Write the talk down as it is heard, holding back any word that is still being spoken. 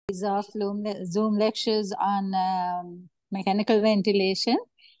of Zoom lectures on mechanical ventilation.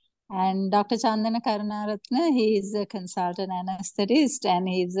 And Dr. Chandana Karunaratne, he is a consultant anesthetist, and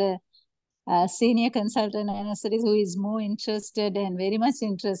he's a senior consultant anesthetist who is more interested and very much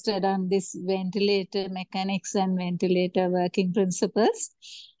interested on this ventilator mechanics and ventilator working principles.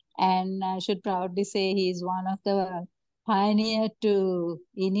 And I should proudly say he is one of the pioneer to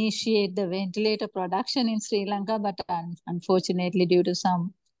initiate the ventilator production in Sri Lanka, but unfortunately due to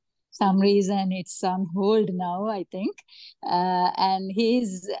some reason it's on hold now, I think. And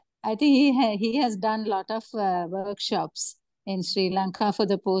I think he has done a lot of workshops in Sri Lanka for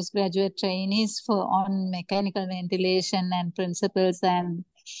the postgraduate trainees on mechanical ventilation and principles and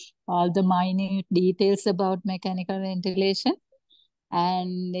all the minute details about mechanical ventilation.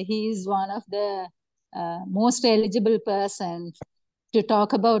 And he is one of the most eligible persons to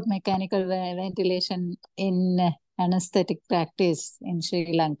talk about mechanical ventilation in anesthetic practice in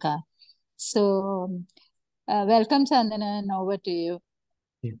Sri Lanka. So, welcome, Chandana, and over to you.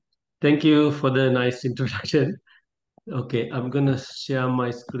 Thank you for the nice introduction. Okay, I'm going to share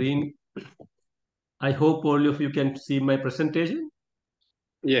my screen. I hope all of you can see my presentation.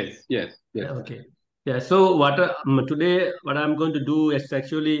 Yes. Okay. Yeah, so today what I'm going to do is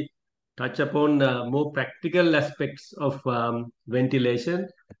actually touch upon more practical aspects of ventilation.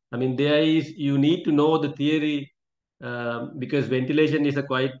 I mean, you need to know the theory because ventilation is a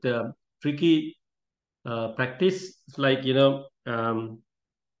quite tricky practice. It's like,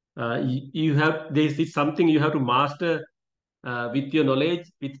 this is something you have to master with your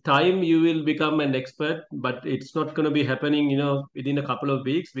knowledge. With time, you will become an expert, but it's not going to be happening, within a couple of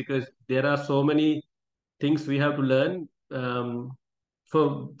weeks because there are so many things we have to learn.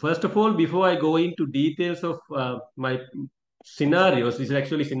 First of all, before I go into details of my scenarios, this is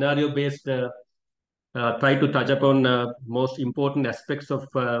actually scenario-based. Try to touch upon most important aspects of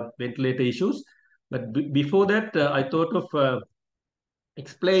ventilator issues. But before that, I thought of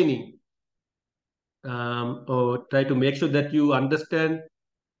explaining or try to make sure that you understand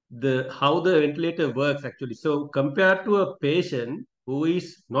how the ventilator works actually. So compared to a patient who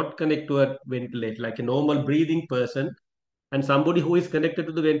is not connected to a ventilator, like a normal breathing person, and somebody who is connected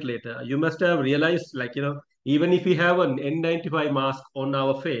to the ventilator, you must have realized, even if we have an N95 mask on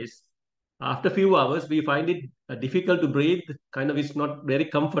our face, after a few hours, we find it difficult to breathe, it's not very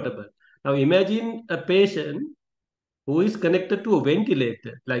comfortable. Now imagine a patient who is connected to a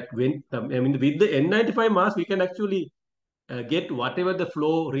ventilator. With the N95 mask, we can actually get whatever the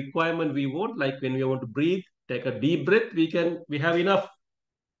flow requirement we want. Like when we want to breathe, take a deep breath, we have enough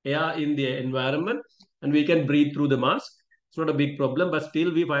air in the environment and we can breathe through the mask. It's not a big problem, but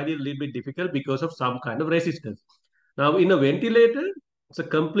still we find it a little bit difficult because of some kind of resistance. Now in a ventilator, it's a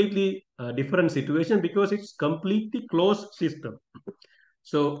completely different situation because it's completely closed system.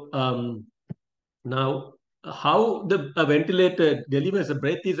 So now how a ventilator delivers a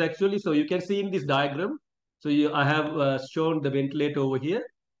breath is actually, so you can see in this diagram. So I have shown the ventilator over here,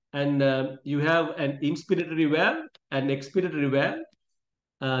 and you have an inspiratory valve and expiratory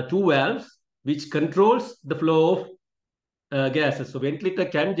valve, two valves which controls the flow of gases. So ventilator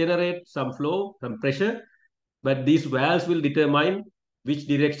can generate some flow, some pressure, but these valves will determine which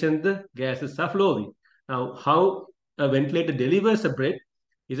direction the gases are flowing. Now, how a ventilator delivers a breath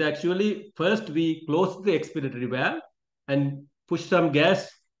is actually, first we close the expiratory valve and push some gas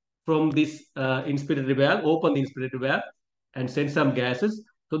from this inspiratory valve, open the inspiratory valve and send some gases.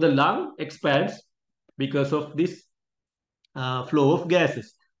 So the lung expands because of this flow of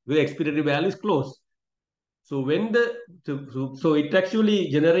gases. The expiratory valve is closed. So so it actually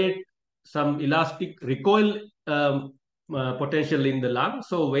generates some elastic recoil potential in the lung.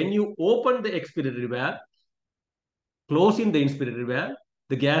 So when you open the expiratory valve, closing the inspiratory valve,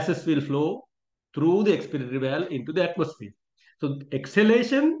 the gases will flow through the expiratory valve into the atmosphere. So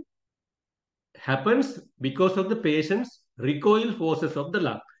exhalation happens because of the patient's recoil forces of the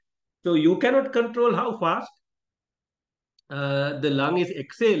lung. So you cannot control how fast the lung is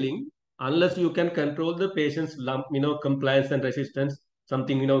exhaling unless you can control the patient's lung, compliance and resistance,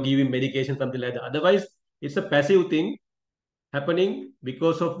 something, give him medication, something like that. Otherwise, it's a passive thing happening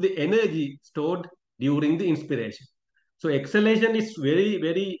because of the energy stored during the inspiration. So exhalation is very,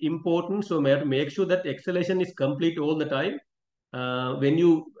 very important. So we have to make sure that exhalation is complete all the time. When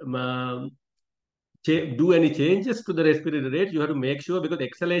you do any changes to the respiratory rate, you have to make sure, because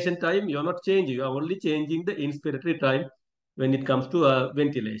exhalation time, you are not changing. You are only changing the inspiratory time when it comes to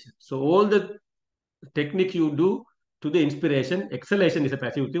ventilation. So all the technique you do to the inspiration, exhalation is a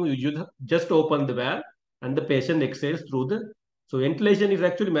passive thing. You just open the valve and the patient exhales through the... So ventilation is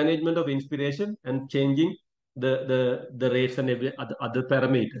actually management of inspiration and changing the rates and every other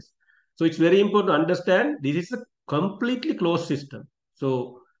parameters. So it's very important to understand this is a completely closed system.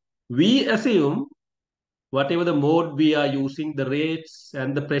 So we assume whatever the mode we are using, the rates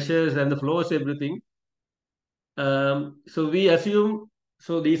and the pressures and the flows, everything. So we assume,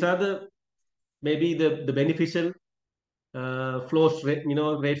 so these are the maybe the beneficial flows,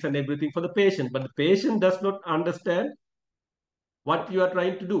 rates and everything for the patient. But the patient does not understand what you are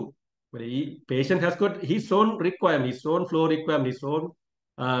trying to do. But patient has got his own requirement, his own flow requirement, his own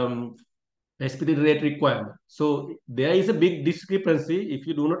um, respiratory rate requirement. So there is a big discrepancy if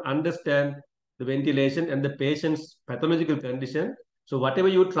you do not understand the ventilation and the patient's pathological condition. So whatever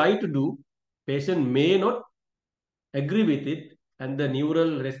you try to do, patient may not agree with it, and the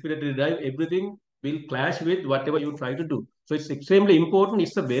neural respiratory drive, everything will clash with whatever you try to do. So it's extremely important.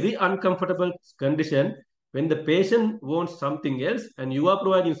 It's a very uncomfortable condition when the patient wants something else and you are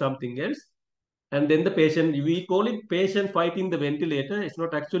providing something else, and then the patient, we call it patient fighting the ventilator. It's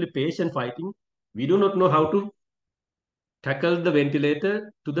not actually patient fighting. We do not know how to tackle the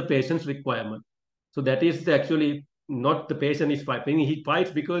ventilator to the patient's requirement. So that is actually not the patient is fighting. He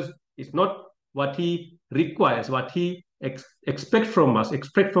fights because it's not what he requires, what he expect from us,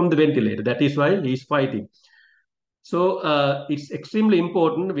 expect from the ventilator. That is why he is fighting. So it's extremely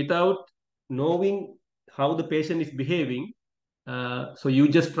important without knowing how the patient is behaving. So you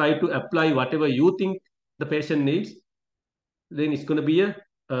just try to apply whatever you think the patient needs, then it's going to be a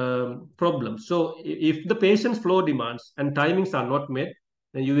problem. So if the patient's flow demands and timings are not met,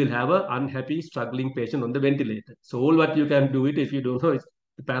 then you will have an unhappy, struggling patient on the ventilator. So all what you can do it if you don't know is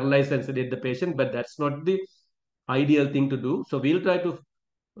to paralyze and sedate the patient, but that's not the ideal thing to do. So we'll try to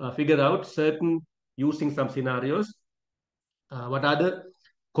figure out certain using some scenarios. What are the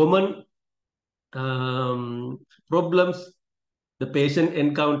common problems the patient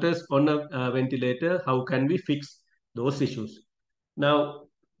encounters on a ventilator? How can we fix those issues? Now,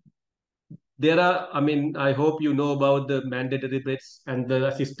 there are, I mean, I hope you know about the mandatory breaths and the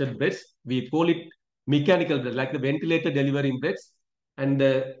assisted breaths. We call it mechanical breath, like the ventilator delivering breaths, and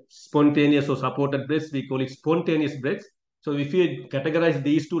the spontaneous or supported breaths, we call it spontaneous breaths. So if you categorize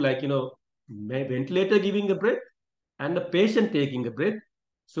these two, like, ventilator giving a breath and the patient taking a breath.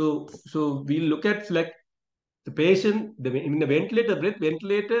 So we look at like the patient, in the ventilator breath,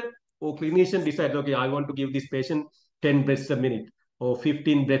 ventilator or clinician decides, okay, I want to give this patient 10 breaths a minute or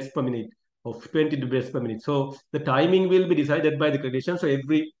 15 breaths per minute or 20 breaths per minute. So the timing will be decided by the clinician. So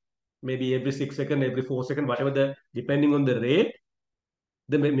maybe every 6 seconds, every 4 seconds, whatever depending on the rate,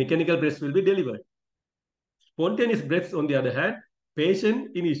 the mechanical breaths will be delivered. Spontaneous breaths, on the other hand,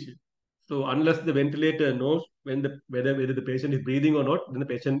 patient initiate. So unless the ventilator knows whether the patient is breathing or not, then the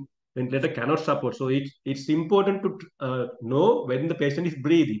patient ventilator cannot support. So it's important to know when the patient is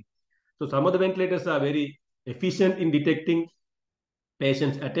breathing. So some of the ventilators are very efficient in detecting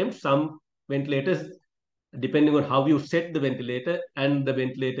patient's attempts. Some ventilators, depending on how you set the ventilator and the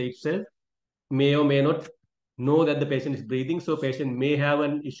ventilator itself, may or may not know that the patient is breathing. So patient may have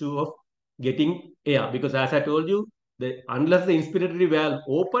an issue of getting air, because as I told you, unless the inspiratory valve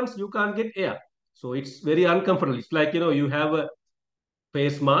opens, you can't get air. So it's very uncomfortable. It's like, you have a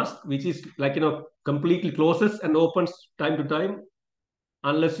face mask, which is like, completely closes and opens time to time.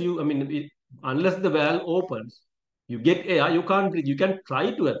 Unless the valve opens, you get air, you can't breathe. You can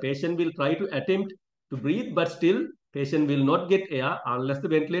try to, a patient will try to attempt to breathe, but still patient will not get air unless the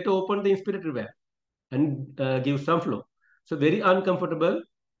ventilator opens the inspiratory valve and give some flow. So very uncomfortable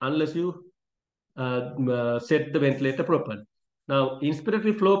unless you set the ventilator properly. Now,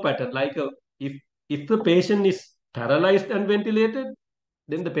 inspiratory flow pattern, like if the patient is paralyzed and ventilated,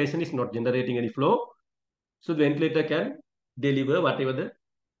 then the patient is not generating any flow. So the ventilator can deliver whatever the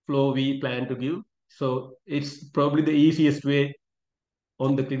flow we plan to give. So it's probably the easiest way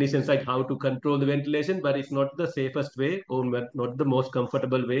on the clinician side how to control the ventilation, but it's not the safest way or not the most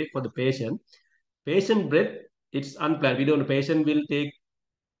comfortable way for the patient. Patient breath, it's unplanned. We don't know. Patient will take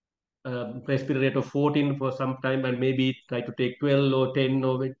respiratory rate of 14 for some time and maybe try to take 12 or 10,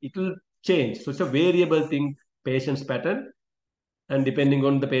 or it will change. So it's a variable thing, patient's pattern. And depending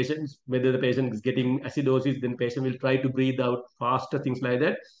on the patient, whether the patient is getting acidosis, then patient will try to breathe out faster, things like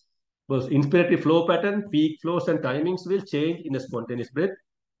that. Because inspiratory flow pattern, peak flows and timings will change in a spontaneous breath.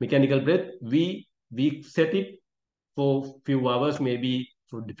 Mechanical breath, we set it for few hours, maybe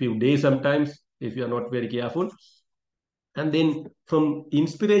for a few days sometimes, if you are not very careful. And then from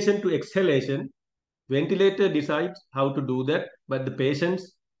inspiration to exhalation, ventilator decides how to do that, but the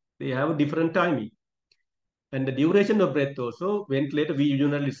patients, they have a different timing. And the duration of breath also, ventilator, we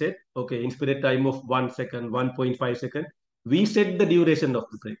usually set, okay, inspirate time of 1 second, 1.5 second. We set the duration of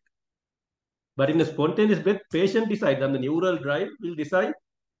the breath. But in a spontaneous breath, patient decides, and the neural drive will decide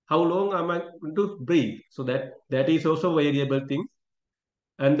how long am I going to breathe. So that is also a variable thing.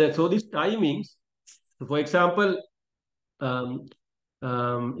 And so these timings, for example, um,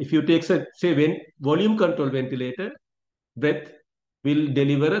 if you take, say, volume control ventilator, breath will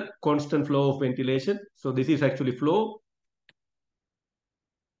deliver a constant flow of ventilation. So this is actually flow,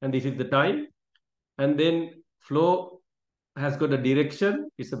 and this is the time. And then flow has got a direction,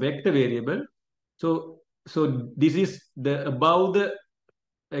 it's a vector variable. So this is the above the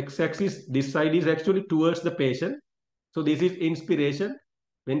x-axis, this side is actually towards the patient. So this is inspiration.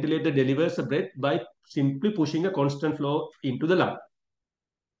 Ventilator delivers a breath by simply pushing a constant flow into the lung.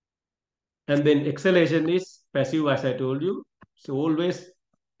 And then exhalation is passive, as I told you. So always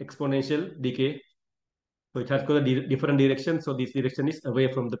exponential decay. So it has got a different direction. So this direction is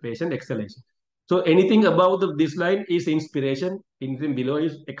away from the patient, exhalation. So anything above this line is inspiration, anything below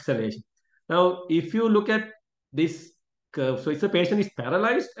is exhalation. Now, if you look at this curve, so if the patient is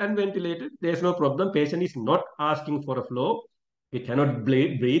paralyzed and ventilated, there's no problem. Patient is not asking for a flow. He cannot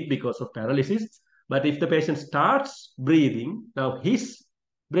breathe because of paralysis. But if the patient starts breathing, now his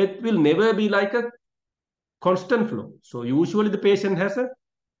breath will never be like a constant flow. So usually the patient has a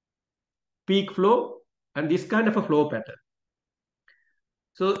peak flow and this kind of a flow pattern.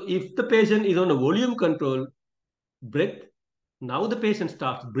 So if the patient is on a volume control breath, now the patient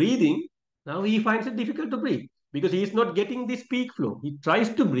starts breathing. Now he finds it difficult to breathe because he is not getting this peak flow. He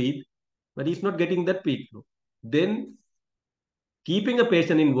tries to breathe, but he's not getting that peak flow. Then keeping a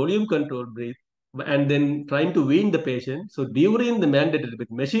patient in volume control breath and then trying to wean the patient. So during the mandated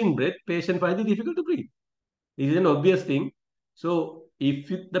with machine breath, patient finds it difficult to breathe. This is an obvious thing. So if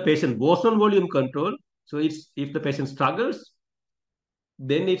the patient was on volume control, so if the patient struggles,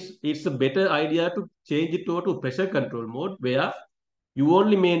 then it's a better idea to change it to pressure control mode where you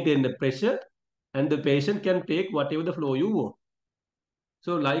only maintain the pressure and the patient can take whatever the flow you want.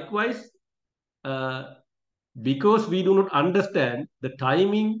 So likewise, uh, because we do not understand the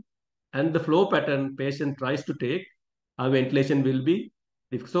timing and the flow pattern patient tries to take, our ventilation will be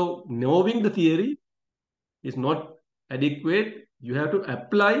difficult. So knowing the theory is not adequate. You have to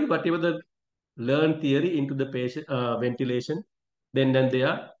apply whatever the learned theory into the patient ventilation, then and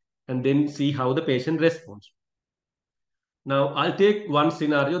there, and then see how the patient responds. Now, I'll take one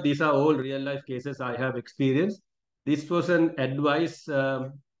scenario. These are all real life cases I have experienced. This was an advice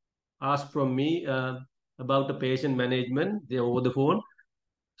asked from me about the patient management over the phone.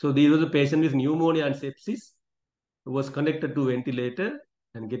 So, this was a patient with pneumonia and sepsis who was connected to ventilator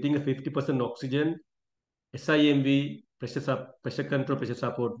and getting a 50% oxygen, SIMV, pressure control, pressure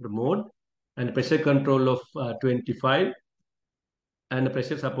support mode, and pressure control of 25, and a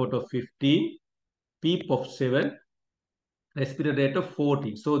pressure support of 15, PEEP of 7, respiratory rate of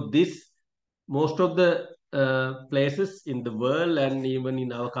 40. So this, most of the places in the world and even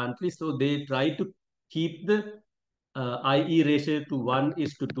in our country, so they try to keep the IE ratio to 1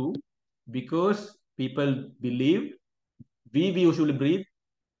 is to 2 because people believe we usually breathe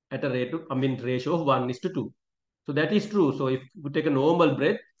at a rate of, ratio of 1 is to 2. So that is true. So if we take a normal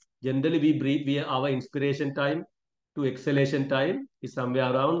breath, generally we breathe via our inspiration time to exhalation time is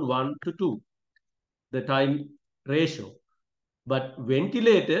somewhere around 1 to 2, the time ratio. But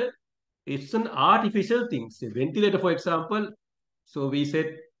ventilator, it's an artificial thing. Say ventilator, for example, so we set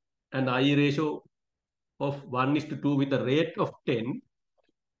an IE ratio of 1 is to 2 with a rate of 10.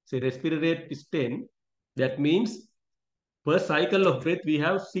 Say respiratory rate is 10. That means per cycle of breath, we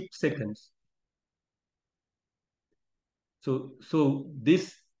have 6 seconds. So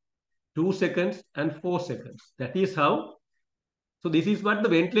this 2 seconds and 4 seconds. That is how. So this is what the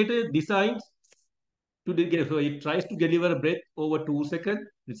ventilator designs to deliver. So it tries to deliver a breath over 2 seconds,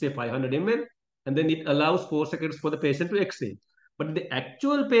 let's say 500 ml, and then it allows 4 seconds for the patient to exhale. But the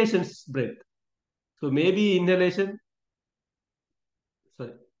actual patient's breath, so maybe inhalation,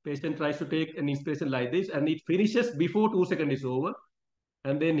 sorry, patient tries to take an inspiration like this and it finishes before 2 seconds is over.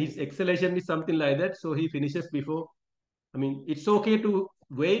 And then his exhalation is something like that. So he finishes before, it's okay to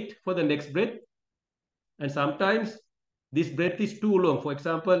wait for the next breath. And sometimes this breath is too long. For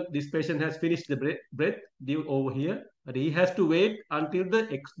example, this patient has finished the breath over here, but he has to wait until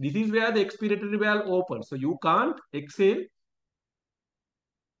this is where the expiratory valve opens. So you can't exhale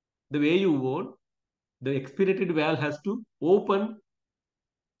the way you want. The expiratory valve has to open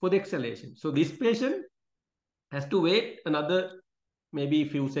for the exhalation. So this patient has to wait another maybe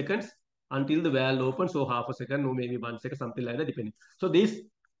few seconds until the valve opens. So half a second or maybe 1 second, something like that, depending. So this,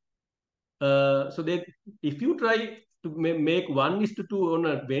 if you try to make 1:2 on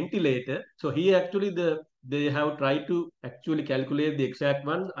a ventilator. So here actually they have tried to actually calculate the exact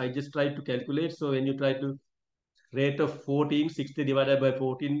one. I just tried to calculate. So when you try to rate of 14, 60 divided by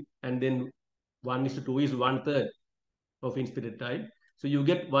 14, and then 1:2 is 1/3 of inspirated time. So you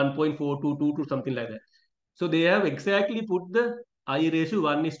get 1.422 to something like that. So they have exactly put the I ratio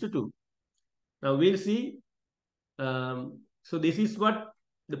 1:2. Now we'll see. So this is what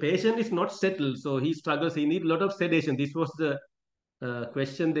the patient is not settled. So he struggles. He needs a lot of sedation. This was the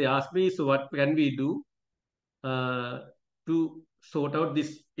question they asked me. So what can we do uh, to sort out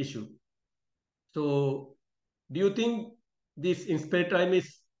this issue? So do you think this inspire time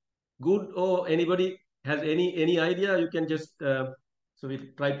is good, or anybody has any idea? You can just so we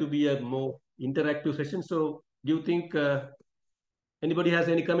try to be a more interactive session. So do you think anybody has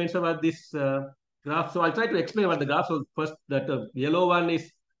any comments about this graph? So I'll try to explain about the graph. So first, that yellow one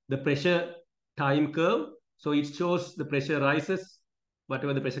is the pressure time curve. So it shows the pressure rises,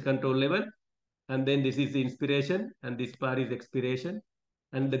 whatever the pressure control level. And then this is the inspiration, and this part is expiration.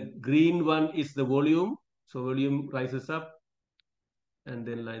 And the green one is the volume. So volume rises up, and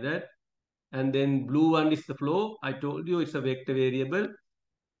then like that. And then blue one is the flow. I told you it's a vector variable.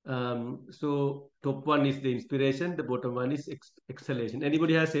 So top one is the inspiration, the bottom one is exhalation.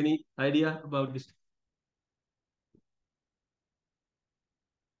 Anybody has any idea about this?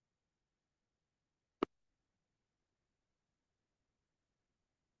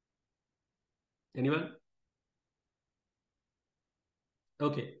 Anyone?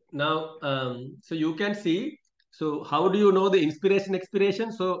 Okay. Now, so you can see. So how do you know the inspiration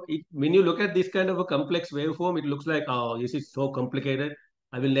expiration? So when you look at this kind of a complex waveform, it looks like, oh, this is so complicated.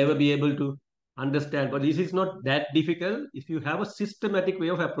 I will never be able to understand. But this is not that difficult if you have a systematic way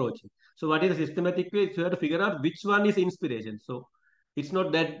of approaching. So what is a systematic way? You have to figure out which one is inspiration. So it's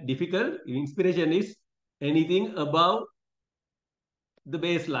not that difficult. Inspiration is anything above the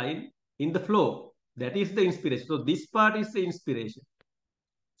baseline in the flow. That is the inspiration. So this part is the inspiration.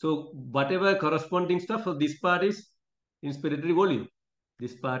 So whatever corresponding stuff, so this part is inspiratory volume.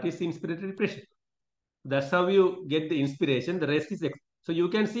 This part is inspiratory pressure. That's how you get the inspiration. The rest is so you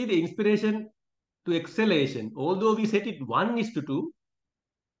can see the inspiration to exhalation. Although we set it 1:2,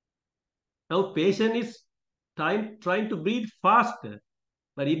 now patient is trying to breathe faster,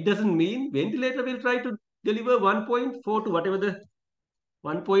 but it doesn't mean ventilator will try to deliver 1.4 to whatever the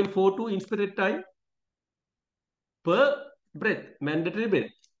 1.42 inspiratory time per breath, mandatory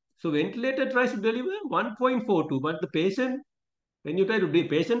breath. So ventilator tries to deliver 1.42, but the patient, when you try to breathe,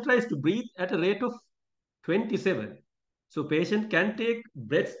 patient tries to breathe at a rate of 27. So patient can take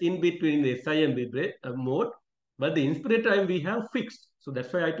breaths in between the SIMB breath, mode, but the inspiratory time we have fixed. So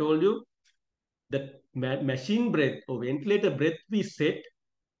that's why I told you that machine breath or ventilator breath we set,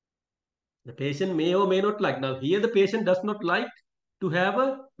 the patient may or may not like. Now here the patient does not like to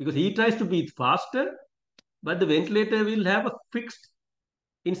have because he tries to breathe faster, but the ventilator will have a fixed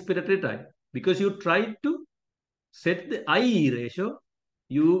inspiratory time. Because you try to set the IE ratio,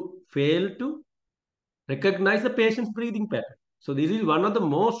 you fail to recognize the patient's breathing pattern. So this is one of the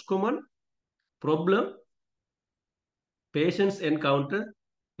most common problem patients encounter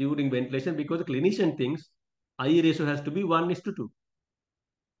during ventilation, because the clinician thinks IE ratio has to be 1:2.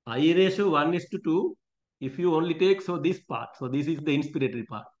 I ratio 1:2, if you only take, so this part, so this is the inspiratory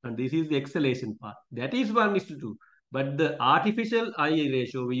part, and this is the exhalation part, that is 1:2. But the artificial I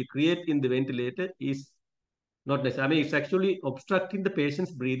ratio we create in the ventilator is not necessary. I mean, it's actually obstructing the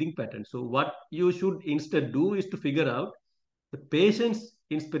patient's breathing pattern. So what you should instead do is to figure out the patient's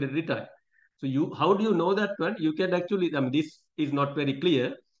inspiratory time. So how do you know that one? You can actually, I mean, this is not very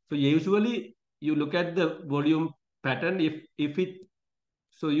clear. So usually you look at the volume pattern. If it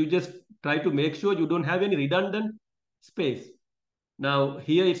so you just try to make sure you don't have any redundant space. Now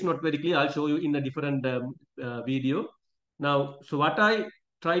here it's not very clear. I'll show you in a different video. Now, so what I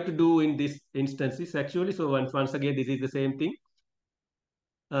try to do in this instance is actually, so once again, this is the same thing.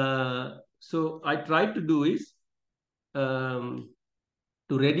 So I try to do is to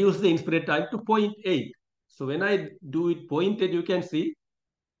reduce the inspiratory time to 0.8. So when I do it 0.8, you can see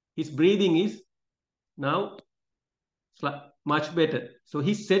his breathing is now much better. So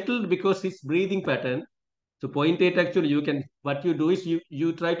he's settled because his breathing pattern. So 0.8 actually what you do is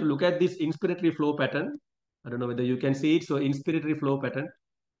you try to look at this inspiratory flow pattern. I don't know whether you can see it. So inspiratory flow pattern.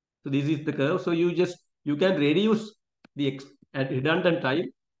 So this is the curve. So you can reduce the at redundant time.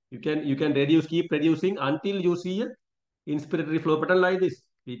 You can keep reducing until you see a inspiratory flow pattern like this,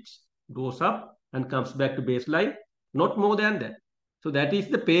 which goes up and comes back to baseline, not more than that. So that is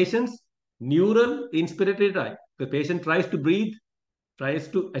the patient's neural inspiratory time. The patient tries to breathe, tries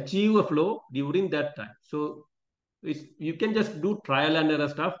to achieve a flow during that time. So You can just do trial and error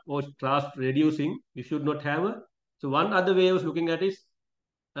stuff or trust reducing. You should not have a. So one other way I was looking at is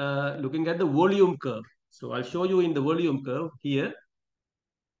looking at the volume curve. So I'll show you in the volume curve here.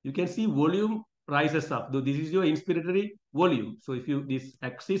 You can see volume rises up. Though this is your inspiratory volume. So if you this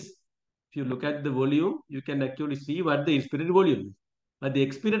axis, if you look at the volume, you can actually see what the inspiratory volume is. But the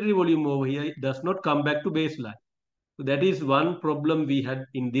expiratory volume over here does not come back to baseline. So that is one problem we had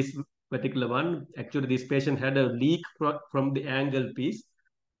in this particular one. Actually, this patient had a leak from the angle piece.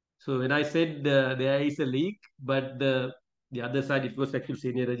 So when I said there is a leak, but the other side, it was actually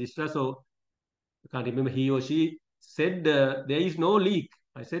senior registrar. So I can't remember, he or she said there is no leak.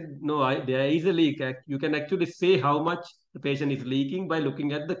 I said, no, there is a leak. You can actually say how much the patient is leaking by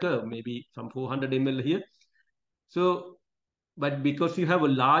looking at the curve, maybe some 400 ml here. So, but because you have a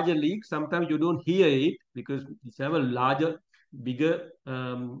larger leak, sometimes you don't hear it because you have a larger, bigger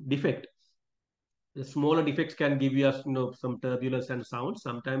defect. The smaller defects can give you some turbulence and sound.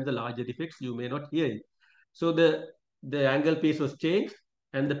 Sometimes the larger defects you may not hear it. So the angle piece was changed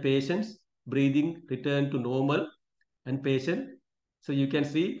and the patient's breathing returned to normal and patient. So you can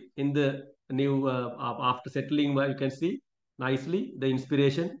see in the new after settling, you can see nicely the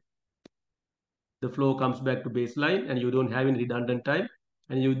inspiration, the flow comes back to baseline and you don't have any redundant time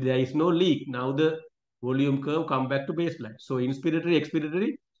and there is no leak. Now the volume curve come back to baseline. So inspiratory,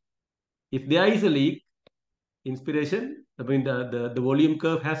 expiratory, if there is a leak, inspiration, I mean the volume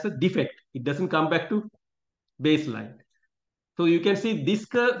curve has a defect. It doesn't come back to baseline. So you can see this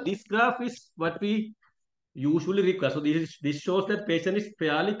curve, this graph is what we usually require. So this shows that patient is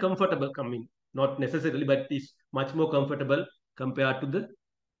fairly comfortable coming, not necessarily, but is much more comfortable compared to the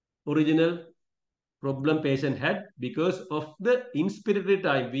original problem patient had because of the inspiratory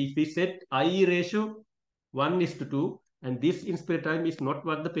time. We set IE ratio 1 is to 2 and this inspiratory time is not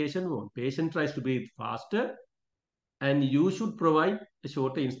what the patient wants. Patient tries to breathe faster and you should provide a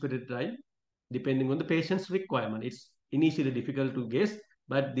shorter inspiratory time depending on the patient's requirement. It's initially difficult to guess,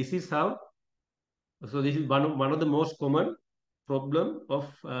 but this is how. So this is one of the most common problem of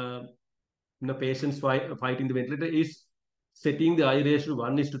patients fighting the ventilator is setting the I ratio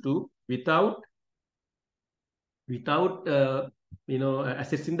 1 is to 2 without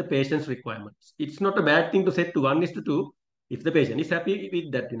assessing the patient's requirements. It's not a bad thing to set to 1 is to 2 if the patient is happy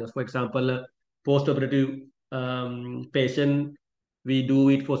with that. For example, post-operative patient, we do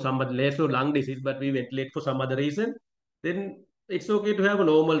it for some less or lung disease, but we ventilate for some other reason, then it's okay to have a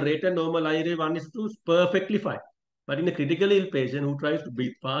normal rate and normal I rate 1 is to 2 is perfectly fine. But in a critically ill patient who tries to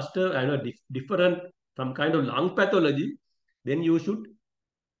breathe faster and a different, some kind of lung pathology, then you should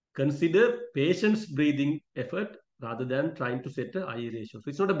consider patient's breathing effort rather than trying to set a I ratio. So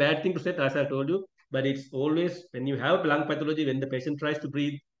it's not a bad thing to set, as I told you, but it's always when you have lung pathology, when the patient tries to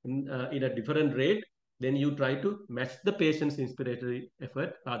breathe in a different rate, then you try to match the patient's inspiratory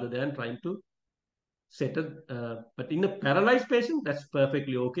effort rather than trying to set a. But in a paralyzed patient, that's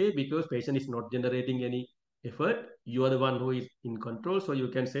perfectly okay because patient is not generating any effort. You are the one who is in control, so you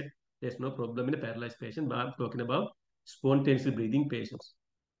can set. There's no problem in a paralyzed patient. But I'm talking about spontaneously breathing patients.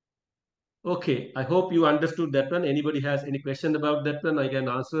 Okay, I hope you understood that one. Anybody has any question about that one, I can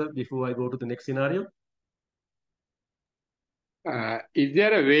answer before I go to the next scenario. Is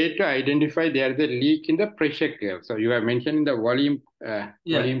there a way to identify there is a leak in the pressure curve? So you have mentioned the volume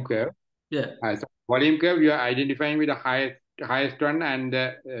volume curve. Yeah. So volume curve, you are identifying with the highest one and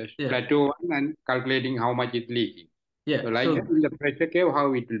the plateau one and calculating how much it's leaking. Yeah. So like that in the pressure curve,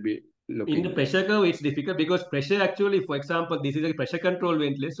 how it will be looking? In the pressure curve, it's difficult because pressure actually, for example, this is a pressure control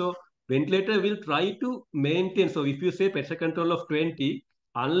ventilator. So ventilator will try to maintain. So if you say pressure control of 20,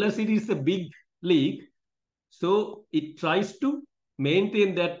 unless it is a big leak, so it tries to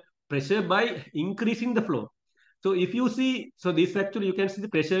maintain that pressure by increasing the flow. So if you see, so this actually, you can see the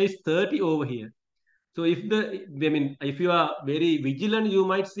pressure is 30 over here. So if you are very vigilant, you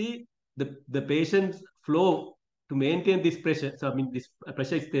might see the patient's flow to maintain this pressure. So this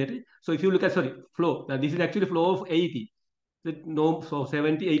pressure is 30. So if you look at, flow, now this is actually flow of 80. So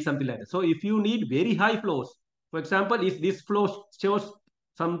 78, something like that. So if you need very high flows, for example, if this flow shows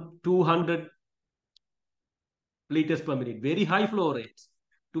some 200 liters per minute, very high flow rates,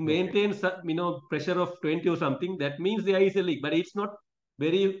 to maintain pressure of 20 or something, that means there is a leak, but it's not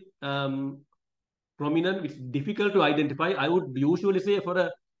very prominent. It's difficult to identify. I would usually say for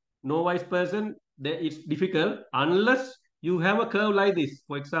a novice person that it's difficult unless you have a curve like this.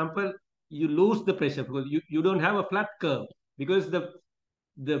 For example, you lose the pressure because you don't have a flat curve because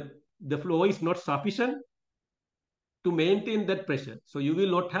the flow is not sufficient to maintain that pressure. So you will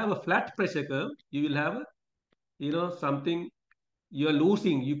not have a flat pressure curve. You will have a, something you are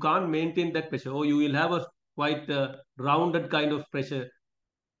losing. You can't maintain that pressure, or you will have a quite rounded kind of pressure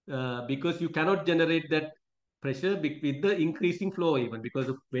because you cannot generate that pressure with the increasing flow even, because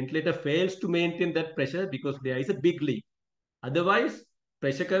the ventilator fails to maintain that pressure because there is a big leak. Otherwise,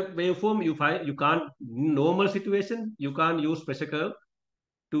 pressure curve waveform, you can't, in normal situation, you can't use pressure curve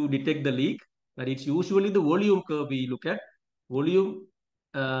to detect the leak, but it's usually the volume curve we look at. Volume,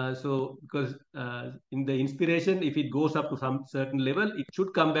 so because in the inspiration, if it goes up to some certain level, it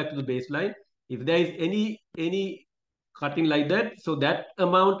should come back to the baseline. If there is any cutting like that, so that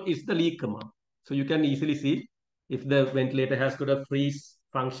amount is the leak amount. So you can easily see if the ventilator has got a freeze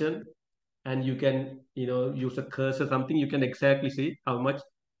function, and you can use a cursor or something, you can exactly see how much.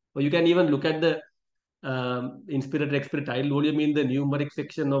 Or you can even look at the inspirator expirator tidal volume in the numeric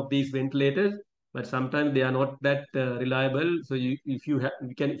section of these ventilators, but sometimes they are not that reliable. So if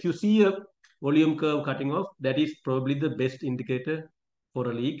you see a volume curve cutting off, that is probably the best indicator for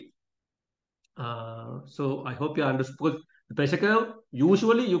a leak. So I hope you understand, because the pressure curve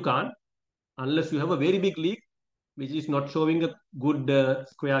usually you can't, unless you have a very big leak which is not showing a good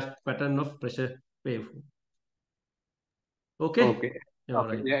square pattern of pressure wave. Okay. Okay. All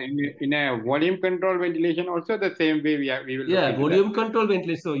Okay. right. Yeah. In a volume control ventilation, also the same way we will look Yeah, into volume that. control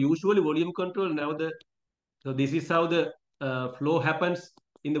ventilation. So usually volume control now so this is how the flow happens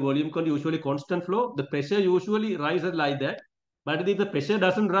in the volume control. Usually constant flow. The pressure usually rises like that, but if the pressure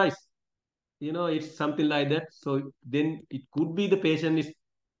doesn't rise, it's something like that. So then it could be the patient is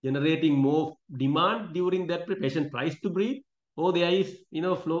generating more demand during that patient tries to breathe, or there is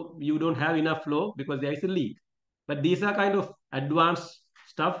flow, you don't have enough flow because there is a leak. But these are kind of advanced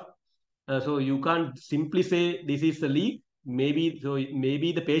stuff. So you can't simply say this is a leak. Maybe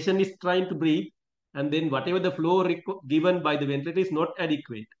the patient is trying to breathe, and then whatever the flow given by the ventilator is not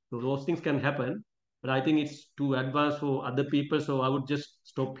adequate. So those things can happen, but I think it's too advanced for other people. So I would just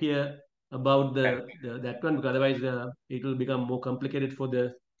stop here about that one, because otherwise it will become more complicated for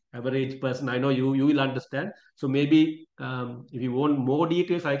the average person. I know you will understand. So maybe if you want more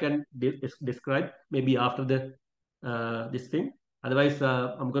details, I can describe maybe after the this thing. Otherwise,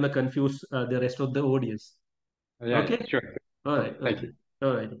 I'm gonna confuse the rest of the audience. Yeah. Okay. Sure. All Okay. right. Thank Okay. you.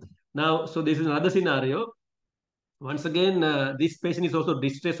 All right. Now, so this is another scenario. Once again, this patient is also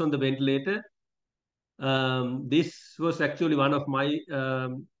distressed on the ventilator. This was actually one of my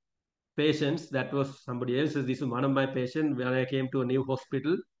patients. That was somebody else. This is one of my patients when I came to a new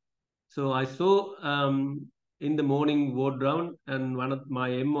hospital. So I saw in the morning ward round, and one of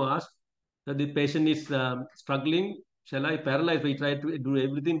my MO asked that the patient is struggling. Shall I paralyze? We tried to do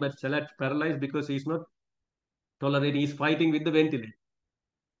everything, but shall I paralyze because he's not tolerating, he's fighting with the ventilator.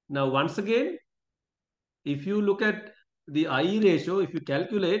 Now, once again, if you look at the IE ratio, if you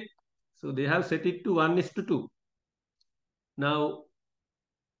calculate, so they have set it to 1:2. Now,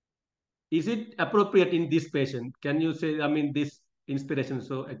 is it appropriate in this patient? Can you say, I mean, this inspiration?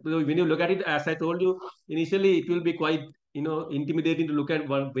 So when you look at it, as I told you, initially it will be quite, intimidating to look at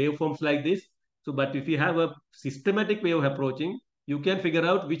waveforms like this. So, but if you have a systematic way of approaching, you can figure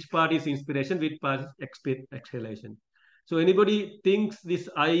out which part is inspiration, which part is exhalation. So anybody thinks this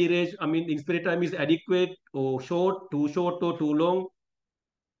I range, I mean, inspire time is adequate or short or too long?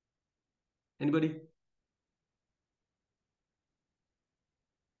 Anybody?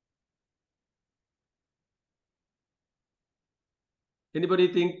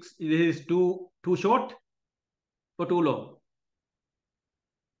 Anybody thinks this is too short or too long?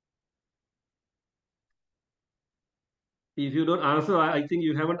 If you don't answer, I think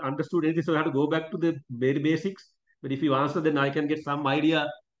you haven't understood anything. So you have to go back to the very basics. But if you answer, then I can get some idea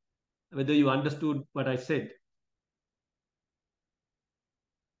whether you understood what I said.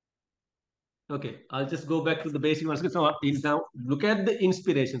 Okay, I'll just go back to the basic ones. So now look at the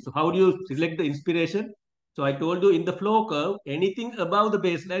inspiration. So how do you select the inspiration? So I told you in the flow curve, anything above the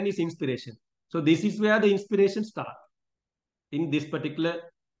baseline is inspiration. So this is where the inspiration starts in this particular,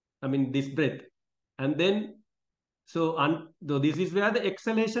 I mean, this breath. And then, so this is where the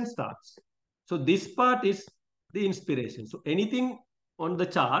exhalation starts. So this part is the inspiration. So anything on the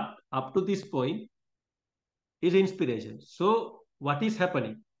chart up to this point is inspiration. So what is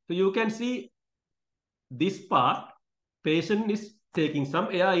happening? So you can see this part, patient is taking some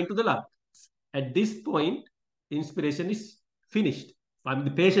air into the lung. At this point, inspiration is finished. I mean,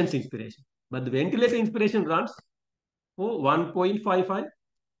 the patient's inspiration. But the ventilator inspiration runs for 1.55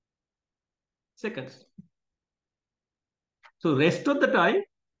 seconds. So rest of the time,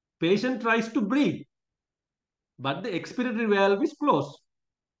 patient tries to breathe, but the expiratory valve is closed.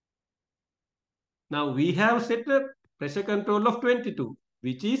 Now we have set a pressure control of 22,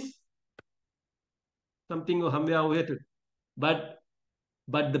 which is something but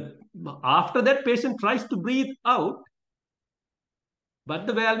But after that, patient tries to breathe out, but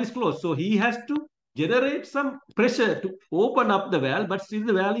the valve is closed. So he has to generate some pressure to open up the valve, but still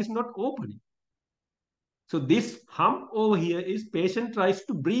the valve is not opening. So this hum over here is patient tries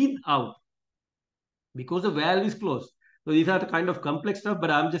to breathe out because the valve is closed. So these are the kind of complex stuff,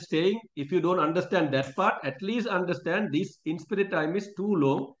 but I'm just saying, if you don't understand that part, at least understand this inspire time is too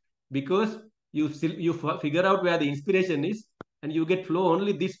long, because you figure out where the inspiration is and you get flow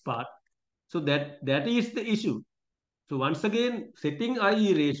only this part. So that is the issue. So once again, setting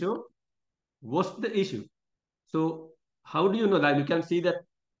IE ratio was the issue. So how do you know that? You can see that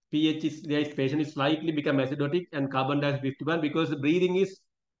pH is there, patient is slightly become acidotic and carbon dioxide 51 because the breathing is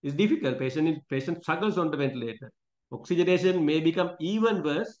difficult. Patient struggles on the ventilator. Oxygenation may become even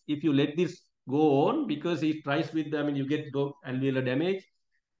worse if you let this go on, because he tries with, I mean, you get alveolar damage,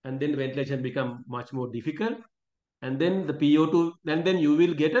 and then ventilation become much more difficult. And then the PO2, and then you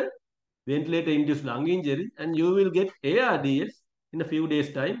will get a ventilator-induced lung injury, and you will get ARDS in a few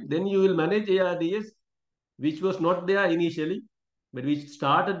days' time. Then you will manage ARDS, which was not there initially, but which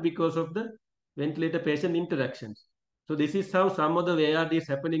started because of the ventilator-patient interactions. So this is how some of the ARD is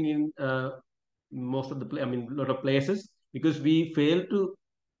happening in most of the, a lot of places, because we fail to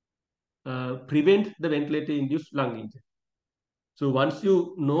prevent the ventilator-induced lung injury. So once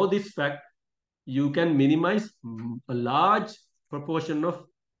you know this fact, you can minimize a large proportion of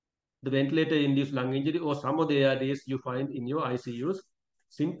the ventilator-induced lung injury or some of the ARDS you find in your ICUs,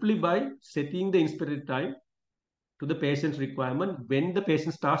 simply by setting the inspire time to the patient's requirement when the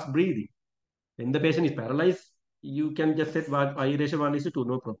patient starts breathing. When the patient is paralyzed, you can just set I ratio 1:2,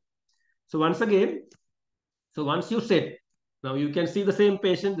 no problem. So once again, so once you set, now you can see the same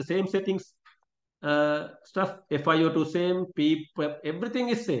patient, the same settings, stuff, FiO2 same, PEEP, everything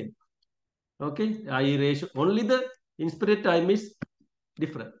is same. Okay, I ratio, only the inspire time is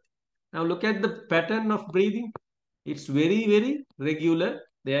different. Now look at the pattern of breathing. It's very, very regular.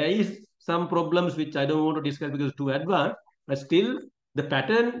 There is some problems which I don't want to discuss because it's too advanced, but still the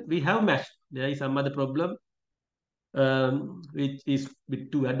pattern we have matched. There is some other problem which is bit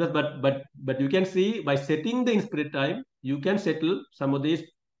too advanced, but you can see by setting the inspire time, you can settle some of these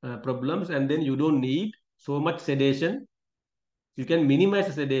problems, and then you don't need so much sedation. You can minimize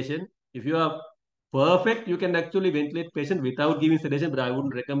the sedation. If you are perfect, you can actually ventilate patient without giving sedation, but I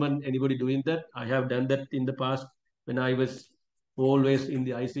wouldn't recommend anybody doing that. I have done that in the past when I was always in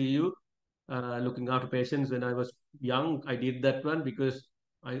the ICU, looking after patients. When I was young, I did that one because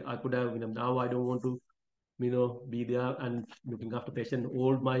I could have, now I don't want to, be there and looking after patient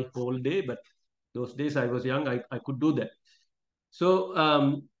all my whole day. But those days I was young, I could do that.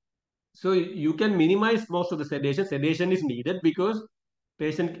 So, so you can minimize most of the sedation. Sedation is needed because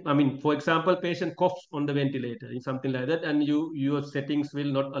patient, for example, patient coughs on the ventilator in something like that, and your settings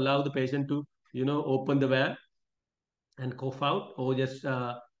will not allow the patient to, open the valve and cough out, or just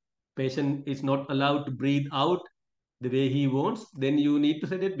patient is not allowed to breathe out the way he wants, then you need to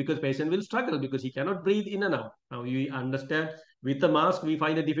sedate, because patient will struggle because he cannot breathe in and out. Now you understand, with the mask, we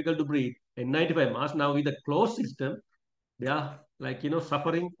find it difficult to breathe. N95 mask, now with the closed system, they are like,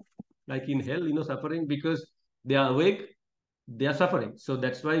 suffering, like in hell, suffering because they are awake, they are suffering. So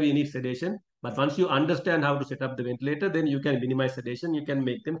that's why we need sedation. But once you understand how to set up the ventilator, then you can minimize sedation, you can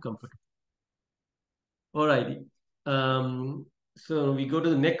make them comfortable. Alrighty. So we go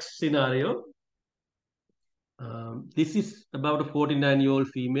to the next scenario. This is about a 49-year-old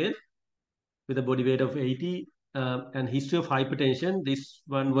female with a body weight of 80 and history of hypertension. This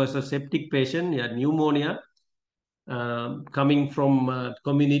one was a septic patient, yeah, pneumonia, coming from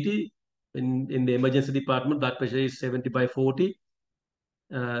community in the emergency department. Blood pressure is 70/40.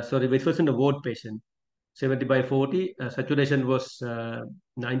 Sorry, this was in a ward patient. 70/40. Saturation was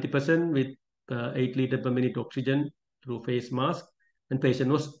 90% with 8 liter per minute oxygen through face mask, and patient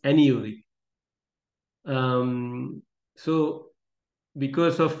was anuric. So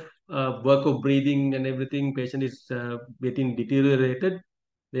because of work of breathing and everything, patient is getting deteriorated.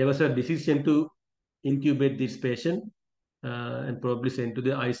 There was a decision to intubate this patient and probably send to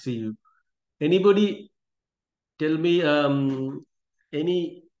the ICU. Anybody tell me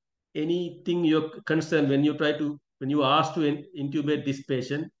anything you're concerned when you asked to intubate this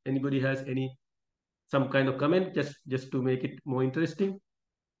patient? Anybody has some kind of comment just to make it more interesting?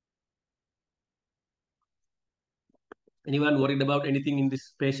 Anyone worried about anything in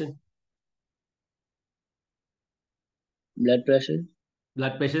this patient? Blood pressure?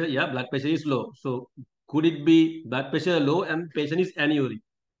 Blood pressure, yeah, blood pressure is low. So could it be blood pressure low and patient is anuric?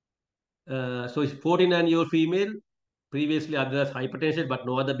 So it's 49-year-old female, previously others hypertension, but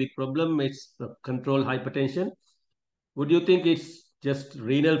no other big problem. It's controlled hypertension. Would you think it's just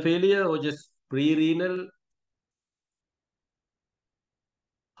renal failure or just pre-renal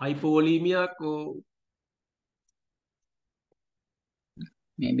hypovolemic or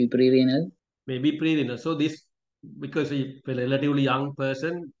Maybe pre-renal. maybe pre-renal. So this, because a relatively young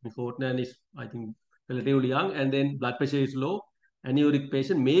person, Fortnan is, I think, relatively young, and then blood pressure is low, anuric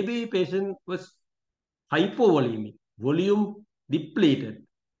patient, maybe patient was hypovolemic, volume depleted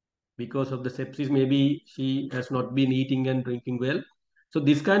because of the sepsis. Maybe she has not been eating and drinking well. So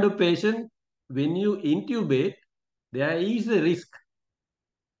this kind of patient, when you intubate, there is a risk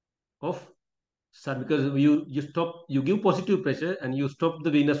of because you give positive pressure and you stop the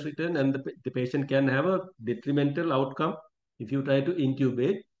venous return, and the patient can have a detrimental outcome if you try to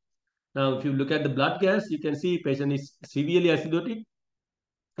intubate. Now, if you look at the blood gas, you can see patient is severely acidotic,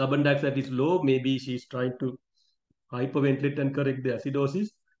 carbon dioxide is low, maybe she's trying to hyperventilate and correct the acidosis.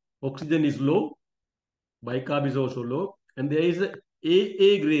 Oxygen is low, bicarb is also low, and there is a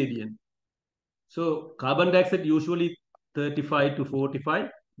AA gradient. So carbon dioxide usually 35 to 45,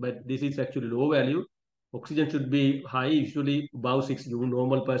 but this is actually low value. Oxygen should be high, usually above 6.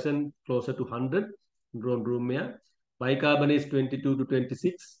 Normal person closer to 100 room air. Bicarbonate is 22 to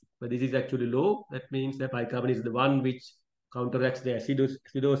 26, but this is actually low. That means that bicarbonate is the one which counteracts the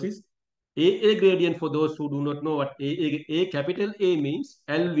acidosis. AA gradient, for those who do not know what A capital A means,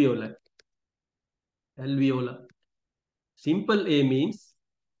 alveolar. Alveolar. Simple A means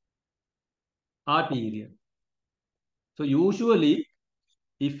arterial. So usually,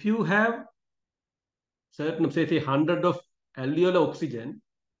 if you have certain, say 100 of alveolar oxygen,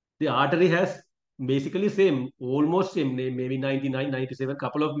 the artery has basically same, almost same, maybe 99, 97,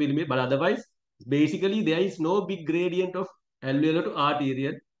 couple of millimeters, but otherwise, basically there is no big gradient of alveolar to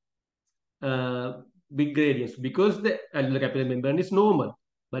arterial, big gradients, because the alveolar capillary membrane is normal.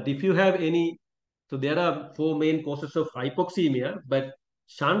 But if you have any, so there are 4 main causes of hypoxemia, but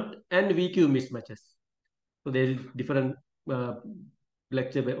shunt and VQ mismatches. So there is different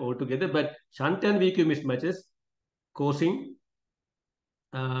lecture altogether, but shunt and VQ mismatches causing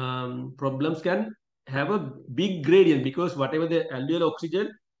problems can have a big gradient, because whatever the alveolar oxygen,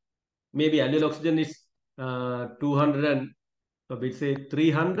 maybe alveolar oxygen is 200 and we say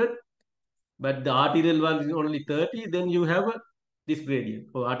 300, but the arterial one is only 30, then you have this gradient.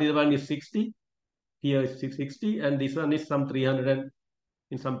 So arterial one is 60, here is 660, and this one is some 300 and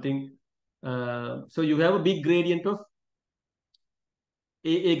in something. So you have a big gradient of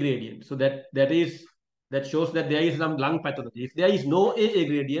AA gradient. So that shows that there is some lung pathology. If there is no AA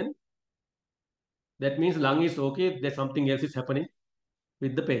gradient, that means lung is okay. There's something else is happening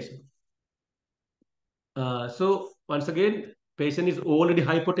with the patient. So once again, patient is already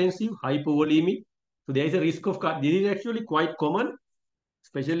hypotensive, hypovolemic. So there is a risk of this is actually quite common,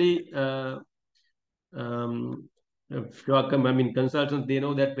 especially consultants. They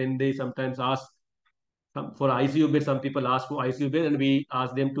know that when they sometimes ask for ICU bed, some people ask for ICU bed, and we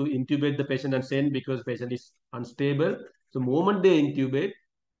ask them to intubate the patient and send because patient is unstable. So moment they intubate,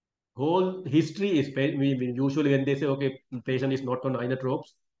 whole history is usually when they say, okay, patient is not on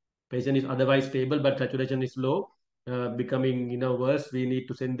inotropes, patient is otherwise stable, but saturation is low, becoming worse, we need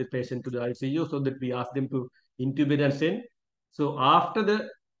to send the patient to the ICU, so that we ask them to intubate and send. So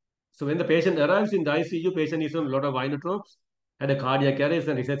so when the patient arrives in the ICU, patient is on a lot of inotropes, had a cardiac arrest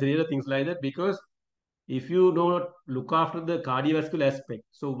and resuscitator, things like that, because if you do not look after the cardiovascular aspect.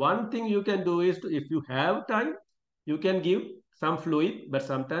 So one thing you can do is if you have time, you can give some fluid, but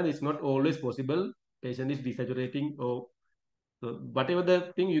sometimes it's not always possible. Patient is desaturating, or so whatever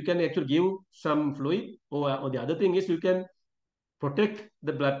the thing, you can actually give some fluid, or the other thing is you can protect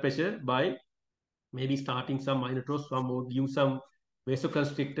the blood pressure by maybe starting some inotropes, or give some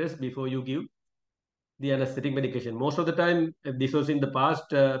vasoconstrictors before you give the anesthetic medication. Most of the time, this was in the past,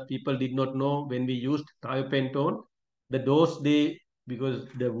 people did not know when we used thiopentone, the dose because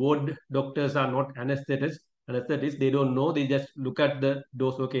the ward doctors are not anesthetists, they don't know, they just look at the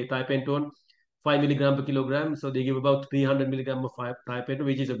dose, okay, thiopentone, 5 milligram per kilogram, so they give about 300 milligram of thiopentone,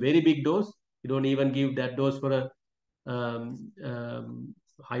 which is a very big dose. You don't even give that dose for a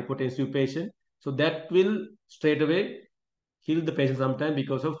hypotensive patient. So that will straight away kill the patient sometime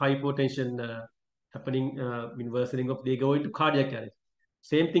because of hypotension happening, in worsening of, they go into cardiac arrest.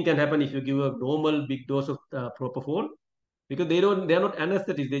 Same thing can happen if you give a normal big dose of propofol, because they're not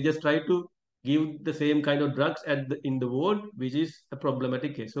anesthetists. They just try to give the same kind of drugs in the ward, which is a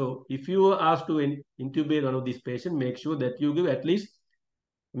problematic case. So if you are asked to intubate one of these patients, make sure that you give at least,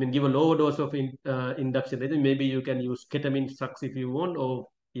 give a lower dose of induction. Maybe you can use ketamine sucks if you want, or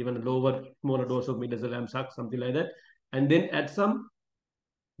even a smaller dose of midazolam sucks, something like that. And then add some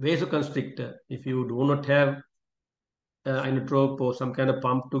vasoconstrictor if you do not have inotrope or some kind of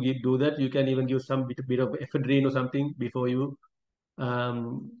pump to do that. You can even give some bit of ephedrine or something before you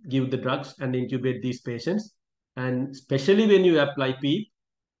give the drugs and intubate these patients. And especially when you apply PEEP,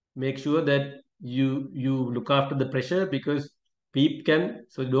 make sure that you look after the pressure, because PEEP can,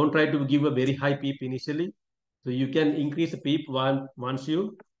 so don't try to give a very high PEEP initially. So you can increase the PEEP once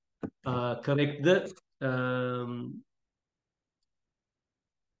you correct the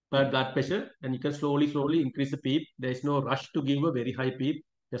blood pressure, and you can slowly increase the PEEP. There is no rush to give a very high PEEP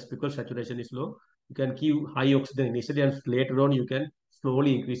just because saturation is low. You can give high oxygen initially, and later on you can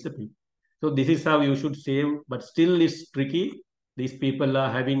slowly increase the PEEP. So this is how you should save, but still it's tricky. These people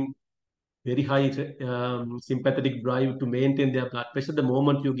are having very high sympathetic drive to maintain their blood pressure. The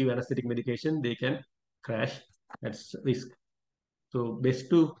moment you give anesthetic medication, they can crash. That's risk. So best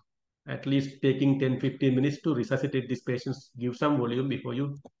to at least taking 10-15 minutes to resuscitate these patients, give some volume before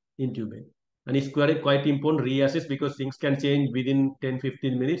you intubate. And it's quite important reassess, because things can change within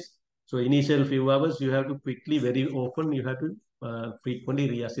 10-15 minutes. So initial few hours, you have to quickly, very often, you have to frequently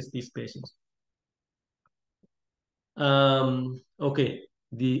reassess these patients. Okay,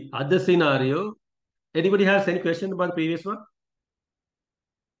 the other scenario, anybody has any question about the previous one?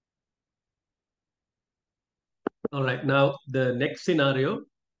 All right, now the next scenario.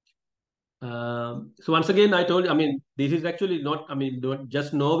 So once again, I told you, I mean, this is actually not, I mean,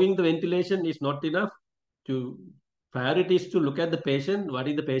 just knowing the ventilation is not enough. Priority is to look at the patient, what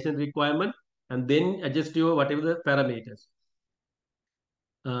is the patient requirement, and then adjust your whatever the parameters.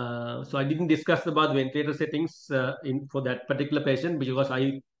 So I didn't discuss about ventilator settings for that particular patient, because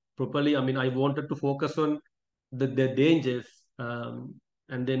I wanted to focus on the dangers, and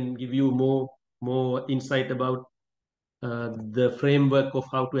then give you more insight about the framework of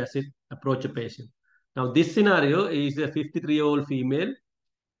how to approach a patient. Now, this scenario is a 53-year-old female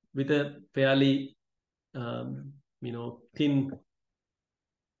with a fairly, thin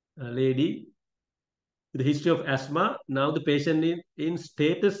lady with a history of asthma. Now, the patient is in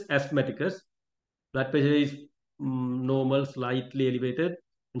status asthmaticus. Blood pressure is normal, slightly elevated,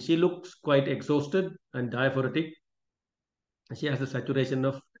 and she looks quite exhausted and diaphoretic. She has a saturation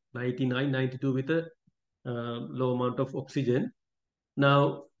of 99, 92 with a low amount of oxygen.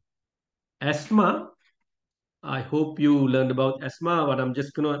 Now, asthma, I hope you learned about asthma, but I'm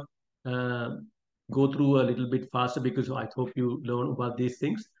just going to go through a little bit faster, because I hope you learn about these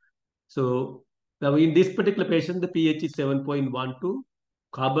things. So now in this particular patient, the pH is 7.12,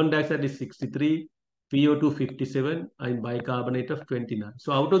 carbon dioxide is 63, PO2 57, and bicarbonate of 29.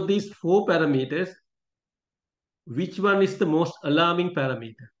 So out of these four parameters, which one is the most alarming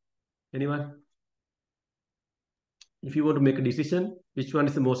parameter? Anyone? If you want to make a decision, which one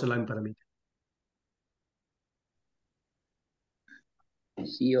is the most alarming parameter?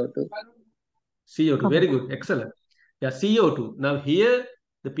 CO2. CO2, very good, excellent. Yeah, CO2. Now here,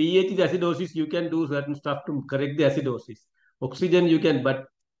 the pH is acidosis, you can do certain stuff to correct the acidosis. Oxygen you can, but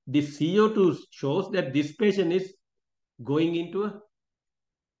this CO2 shows that this patient is going into a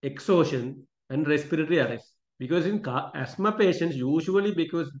exhaustion and respiratory arrest. Because in asthma patients, usually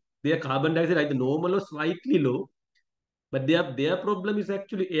because their carbon dioxide either normal or slightly low, but their problem is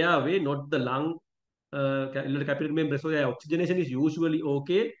actually airway, not the lung capillary membrane. So their oxygenation is usually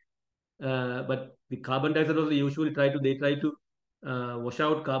okay, but the carbon dioxide also usually try to wash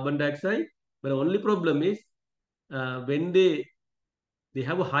out carbon dioxide. But the only problem is when they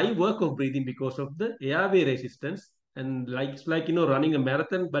have a high work of breathing because of the airway resistance, and it's like running a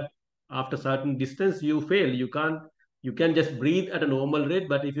marathon, but after certain distance you fail. You can just breathe at a normal rate,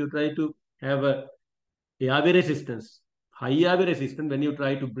 but if you try to have a airway resistance, high airway resistance, when you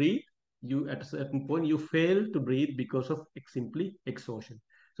try to breathe, you at a certain point you fail to breathe because of simply exhaustion.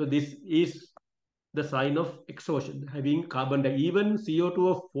 So this is the sign of exhaustion, having carbon dioxide. Even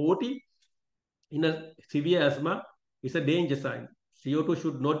CO2 of 40 in a severe asthma is a danger sign. CO2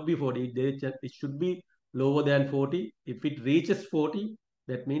 should not be 40. It should be lower than 40. If it reaches 40,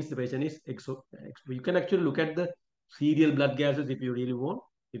 that means the patient is you can actually look at the serial blood gases if you really want.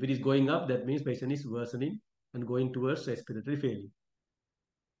 If it is going up, that means patient is worsening and going towards respiratory failure.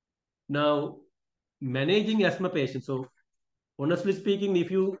 Now, managing asthma patients. So honestly speaking, if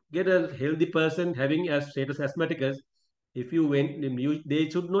you get a healthy person having a status asthmaticus, if you they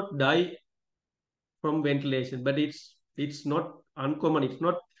should not die from ventilation, but it's not uncommon. It's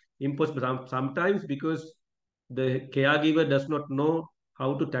not impossible. Sometimes because the caregiver does not know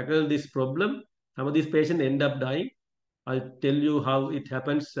how to tackle this problem, some of these patients end up dying. I'll tell you how it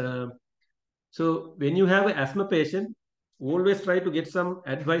happens. So when you have an asthma patient, always try to get some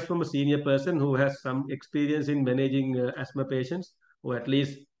advice from a senior person who has some experience in managing asthma patients, or at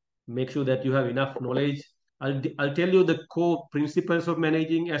least make sure that you have enough knowledge I'll tell you the core principles of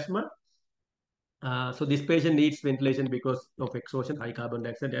managing asthma. So this patient needs ventilation because of exhaustion, high carbon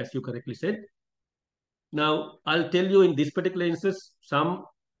dioxide, as you correctly said. Now, I'll tell you in this particular instance some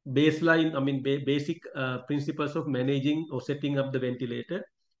baseline, basic principles of managing or setting up the ventilator.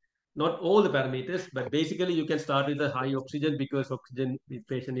 Not all the parameters, but basically you can start with a high oxygen because oxygen, the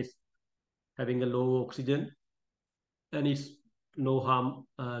patient is having a low oxygen, and it's no harm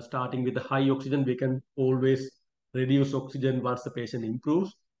starting with a high oxygen. We can always reduce oxygen once the patient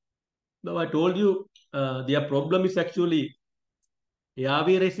improves. Now, I told you their problem is actually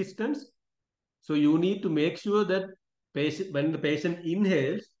airway resistance. So you need to make sure that when the patient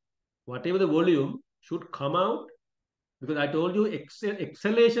inhales, whatever the volume should come out, because I told you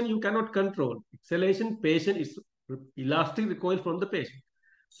exhalation you cannot control. Exhalation, patient is elastic recoil from the patient.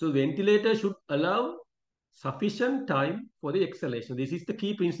 So ventilator should allow sufficient time for the exhalation. This is the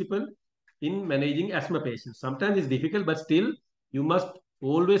key principle in managing asthma patients. Sometimes it's difficult, but still you must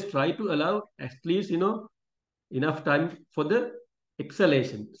always try to allow at least enough time for the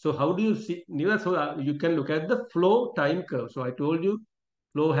exhalation. So how do you see? So you can look at the flow time curve. So I told you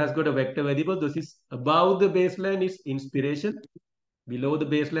flow has got a vector variable. This is above the baseline is inspiration, below the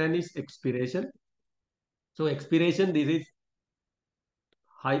baseline is expiration. So expiration, this is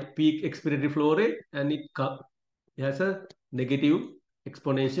high peak expiratory flow rate, and it has a negative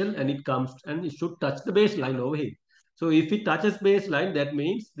exponential, and it comes and it should touch the baseline over here. So if it touches baseline, that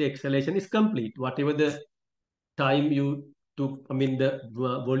means the exhalation is complete. Whatever the time you took, the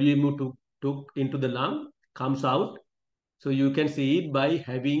volume you took into the lung comes out. So you can see it by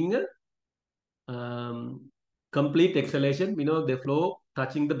having complete exhalation. The flow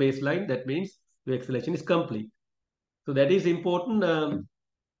touching the baseline, that means the exhalation is complete. So that is important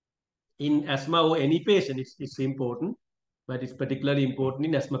in asthma or any patient. It's important, but it's particularly important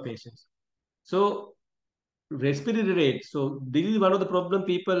in asthma patients. So respiratory rate. So this is one of the problem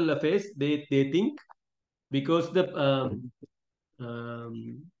people face. They think because the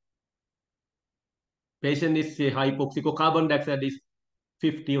patient is say hypoxic or carbon dioxide is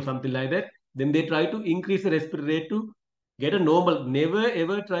 50 or something like that, then they try to increase the respiratory rate to get a normal. Never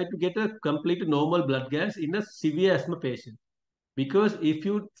ever try to get a complete normal blood gas in a severe asthma patient, because if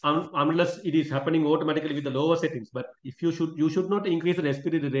you unless it is happening automatically with the lower settings, but if you should not increase the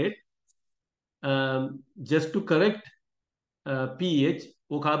respiratory rate just to correct pH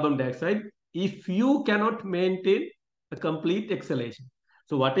or carbon dioxide if you cannot maintain a complete exhalation.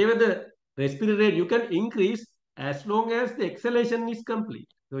 So whatever the respiratory rate you can increase as long as the exhalation is complete.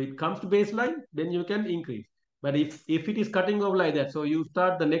 So it comes to baseline, then you can increase. But if it is cutting off like that, so you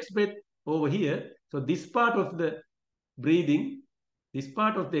start the next bit over here. So this part of the breathing, this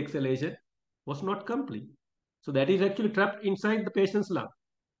part of the exhalation was not complete. So that is actually trapped inside the patient's lung.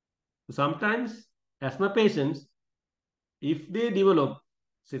 So sometimes asthma patients, if they develop,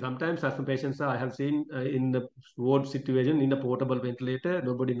 say sometimes asthma patients I have seen in the ward situation in the portable ventilator,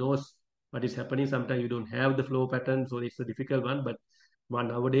 nobody knows what is happening. Sometimes you don't have the flow pattern, so it's a difficult one. But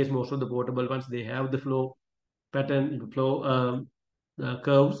nowadays, most of the portable ones, they have the flow pattern, flow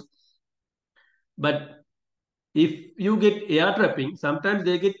curves. But if you get air trapping, sometimes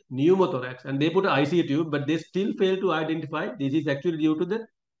they get pneumothorax and they put an IC tube, but they still fail to identify this is actually due to the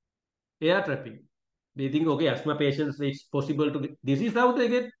air trapping. They think, okay, asthma patients, it's possible to, this is how they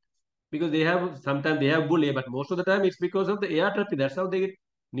get, because sometimes they have bulle, but most of the time it's because of the air trapping. That's how they get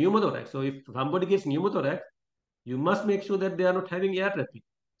pneumothorax. So if somebody gets pneumothorax, you must make sure that they are not having air trapping.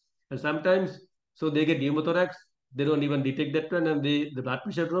 And sometimes, so they get pneumothorax, they don't even detect that one, and the blood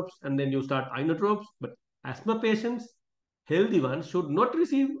pressure drops, and then you start inotropes. But asthma patients, healthy ones, should not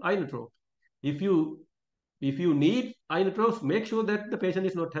receive inotropes. If you need inotropes, make sure that the patient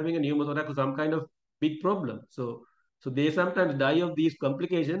is not having a pneumothorax or some kind of big problem. So they sometimes die of these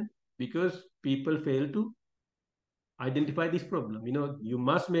complications because people fail to identify this problem. You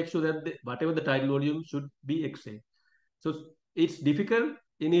must make sure that whatever the tidal volume should be exhaled. So it's difficult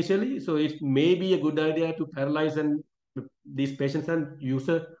initially. So it may be a good idea to paralyze and these patients and use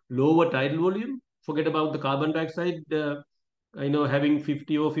a lower tidal volume. Forget about the carbon dioxide. Having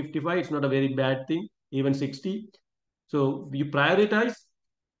 50 or 55, it's not a very bad thing. Even 60. So you prioritize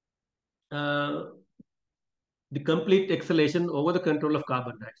the complete exhalation over the control of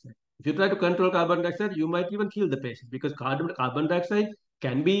carbon dioxide. If you try to control carbon dioxide, you might even kill the patient, because carbon dioxide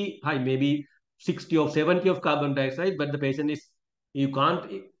can be high, maybe 60 or 70 of carbon dioxide, but the patient you can't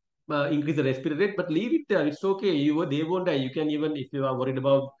increase the respiratory rate, but leave it there. It's okay. They won't die. You can even, if you are worried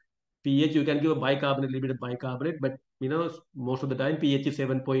about pH, you can give a bicarbonate, a little bit of bicarbonate, but most of the time pH is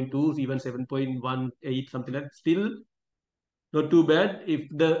 7.2, even 7.18, something like that. Still not too bad. If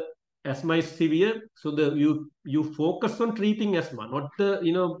the asthma is severe, so you focus on treating asthma, not the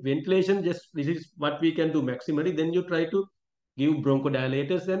ventilation. Just this is what we can do maximally. Then you try to give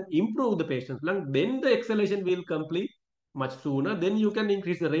bronchodilators and improve the patient's lung. Then the exhalation will complete much sooner. Then you can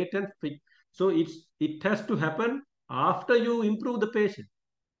increase the rate and fix. So it has to happen after you improve the patient.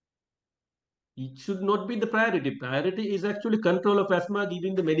 It should not be the priority. Priority is actually control of asthma,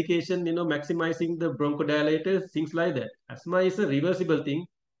 giving the medication, maximizing the bronchodilators, things like that. Asthma is a reversible thing.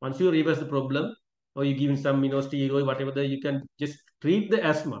 Once you reverse the problem, or you give some, steroid, whatever, you can just treat the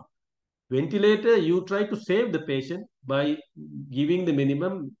asthma. Ventilator, you try to save the patient by giving the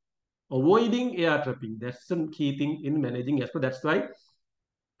minimum, avoiding air trapping. That's the key thing in managing asthma. That's why.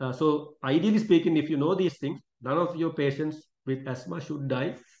 So ideally speaking, if you know these things, none of your patients with asthma should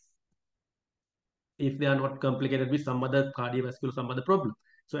die if they are not complicated with some other cardiovascular, some other problem.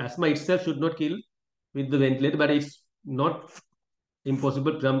 So asthma itself should not kill with the ventilator, but it's not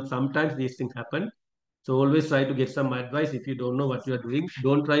impossible. Sometimes these things happen. So always try to get some advice. If you don't know what you are doing,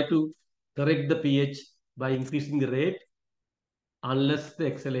 don't try to correct the pH by increasing the rate unless the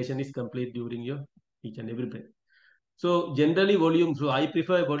exhalation is complete during your each and every breath. So generally volume, so I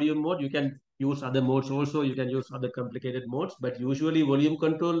prefer volume mode. You can use other modes also. You can use other complicated modes, but usually volume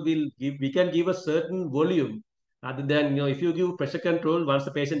control we can give a certain volume. Other than, if you give pressure control, once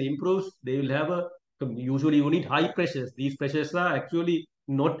the patient improves, they will have usually you need high pressures. These pressures are actually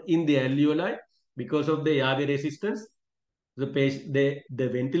not in the alveoli because of the airway resistance. The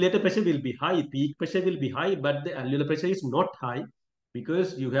ventilator pressure will be high, peak pressure will be high, but the alveolar pressure is not high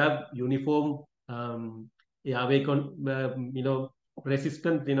because you have uniform airway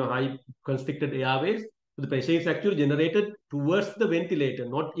resistant, high constricted airways. So the pressure is actually generated towards the ventilator,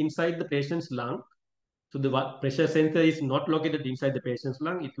 not inside the patient's lung. So the pressure sensor is not located inside the patient's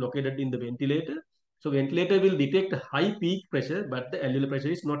lung, it's located in the ventilator. So ventilator will detect high peak pressure, but the alveolar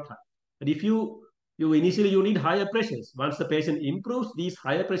pressure is not high. But if you initially you need higher pressures. Once the patient improves, these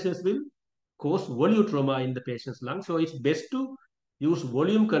higher pressures will cause volume trauma in the patient's lung. So it's best to use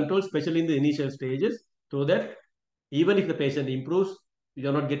volume control, especially in the initial stages, so that even if the patient improves, you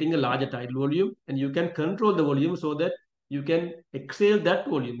are not getting a larger tidal volume, and you can control the volume so that you can exhale that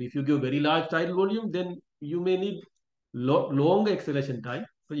volume. If you give very large tidal volume, then you may need long exhalation time.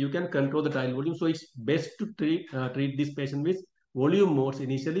 So you can control the tidal volume. So it's best to treat this patient with volume modes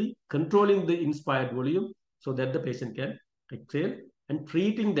initially, controlling the inspired volume so that the patient can exhale, and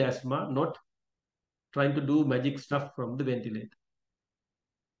treating the asthma, not trying to do magic stuff from the ventilator.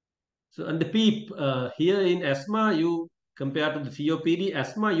 So, and the PEEP, here in asthma, you compare to the COPD,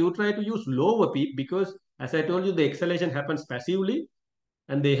 asthma, you try to use lower PEEP because, as I told you, the exhalation happens passively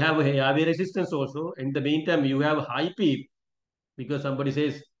and they have a airway resistance also. In the meantime, you have high PEEP because somebody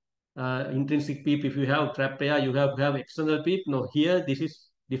says intrinsic PEEP, if you have trapped air, you have external PEEP. No, here this is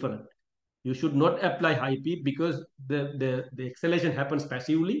different. You should not apply high PEEP because the exhalation happens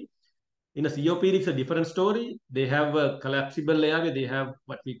passively. In a COPD, it's a different story. They have a collapsible airway. They have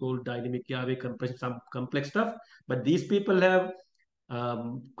what we call dynamic airway compression, some complex stuff. But these people have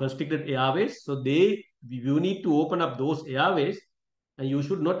constricted airways. So you need to open up those airways, and you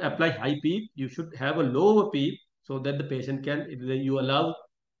should not apply high PEEP. You should have a lower PEEP so that the patient can, you allow,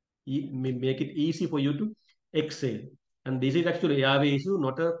 make it easy for you to exhale. And this is actually airway issue,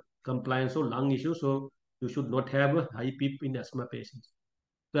 not a compliance or lung issue. So you should not have a high PEEP in asthma patients.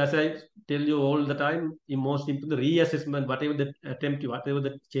 So as I tell you all the time, most important the reassessment, whatever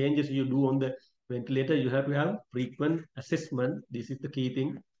the changes you do on the ventilator, you have to have frequent assessment. This is the key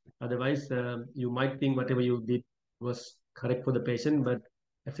thing. Otherwise, you might think whatever you did was correct for the patient, but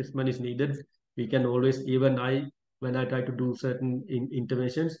assessment is needed. We can always, when I try to do certain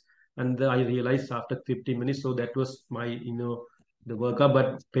interventions, and I realized after 15 minutes, so that was my, the workup,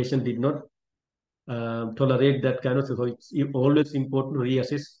 but patient did not tolerate that kind of, so it's always important to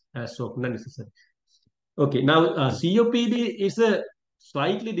reassess as often as necessary. Okay, now COPD is a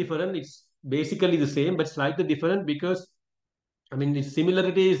slightly different. It's basically the same, but slightly different because, I mean, the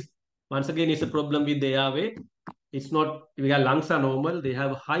similarity is, once again, it's a problem with the airway. It's not, our lungs are normal, they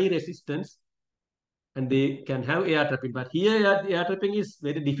have high resistance and they can have air trapping. But here, air trapping is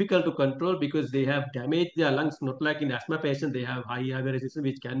very difficult to control because they have damaged their lungs, not like in asthma patients, they have high airway resistance,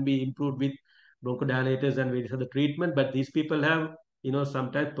 which can be improved with bronchodilators and various other treatment. But these people have,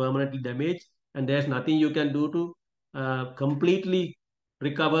 sometimes permanently damaged, and there's nothing you can do to completely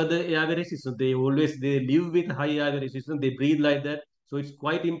recover the airway resistance. They live with high airway resistance, they breathe like that. So it's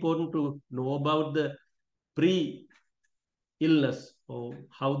quite important to know about the pre illness or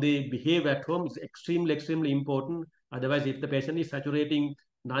how they behave at home is extremely important. Otherwise, if the patient is saturating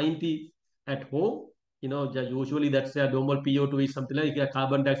 90 at home, usually that's a normal PO2 is something like a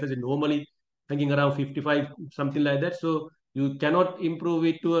carbon dioxide is normally hanging around 55, something like that. So you cannot improve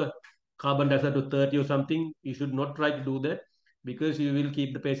it to a carbon dioxide to 30 or something. You should not try to do that, because you will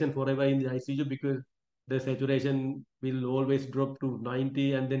keep the patient forever in the ICU, because the saturation will always drop to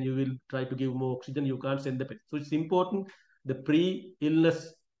 90, and then you will try to give more oxygen. You can't send the patient. So it's important the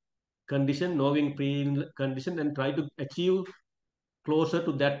pre-illness condition, knowing pre-illness condition, and try to achieve closer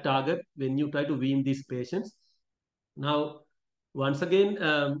to that target when you try to wean these patients. Now, once again,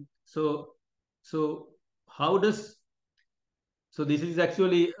 so how does, so this is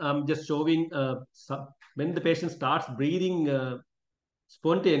actually just showing when the patient starts breathing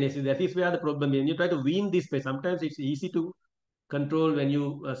spontaneously, that is where the problem is. When you try to wean this patient, sometimes it's easy to control when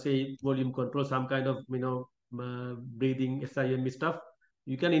you say volume control, some kind of breathing SIM stuff.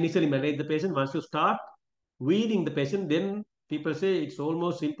 You can initially manage the patient. Once you start weaning the patient, then people say it's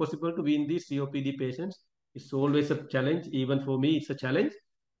almost impossible to wean these COPD patients. It's always a challenge. Even for me, it's a challenge.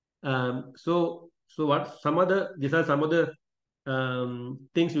 So what these are some other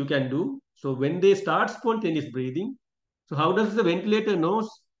things you can do. So when they start spontaneous breathing, so how does the ventilator knows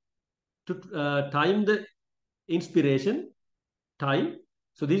to time the inspiration time?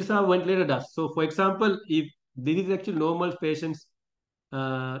 So this is how ventilator does. So for example, if this is actually normal patient's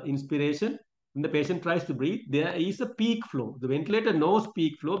inspiration, when the patient tries to breathe, there is a peak flow. The ventilator knows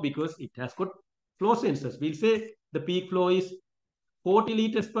peak flow because it has got flow sensors. We'll say the peak flow is 40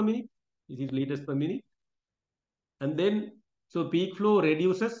 liters per minute. This is liters per minute. And then, so peak flow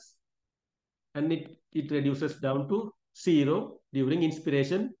reduces, and it reduces down to 0 during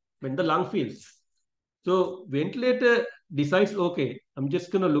inspiration when the lung fills. So ventilator decides, okay, I'm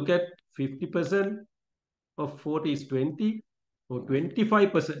just going to look at 50% of 40 is 20, or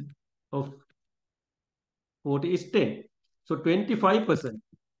 25% of 40 is 10. So 25%.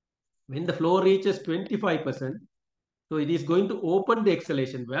 When the flow reaches 25%, so it is going to open the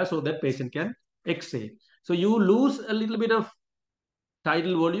exhalation valve so that patient can exhale. So you lose a little bit of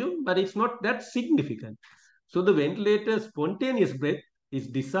tidal volume, but it's not that significant. So the ventilator spontaneous breath is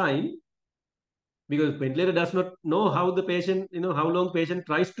designed, because ventilator does not know how the patient, how long patient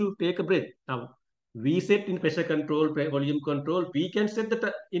tries to take a breath. Now, we set in pressure control, volume control, we can set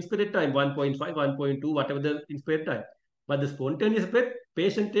the inspired time 1.5, 1.2, whatever the inspired time. But the spontaneous breath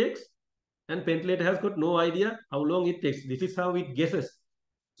patient takes, and ventilator has got no idea how long it takes. This is how it guesses.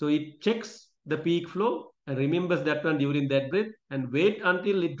 So it checks the peak flow and remembers that one during that breath, and wait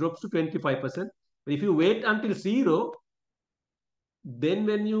until it drops to 25%. But if you wait until 0, then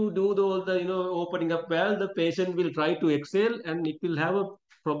when you do all the opening up valve, the patient will try to exhale, and it will have a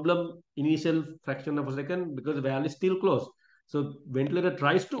problem initial fraction of a second, because the valve is still closed. So ventilator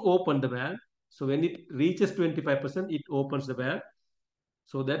tries to open the valve. So when it reaches 25%, it opens the valve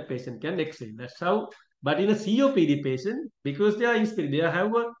so that patient can exhale. That's how. But in a COPD patient, because they are inspired,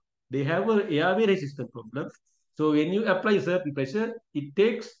 they have a airway resistance problem. So when you apply a certain pressure, it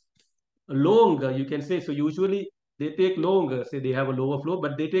takes longer, you can say. So usually they take longer. Say they have a lower flow,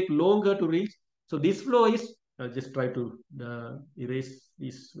 but they take longer to reach. So this flow is, I'll just try to erase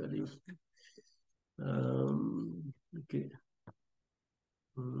these values. Okay.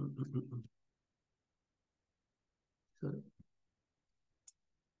 Sorry.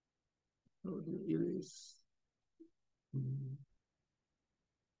 How do you erase?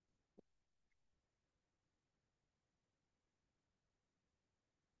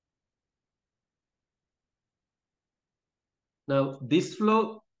 Now this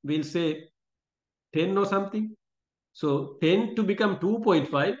flow, we'll say 10 or something. So 10 to become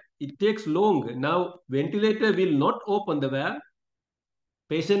 2.5, it takes longer. Now ventilator will not open the valve.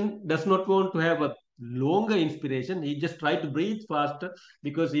 Patient does not want to have a longer inspiration. He just try to breathe faster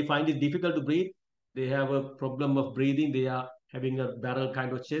because he finds it difficult to breathe. They have a problem of breathing. They are having a barrel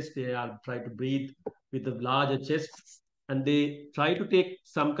kind of chest. They are trying to breathe with a larger chest, and they try to take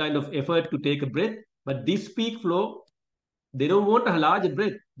some kind of effort to take a breath. But this peak flow, they don't want a large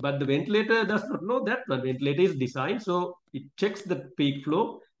breath, but the ventilator does not know that one. Ventilator is designed so it checks the peak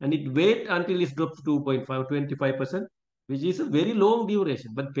flow and it waits until it drops to 2.5, 25%, which is a very long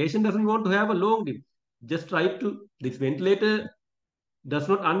duration. But patient doesn't want to have a long duration. Just try to, this ventilator does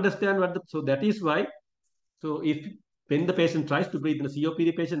not understand so that is why. So when the patient tries to breathe, in a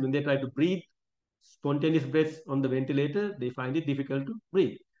COPD patient, when they try to breathe spontaneous breaths on the ventilator, they find it difficult to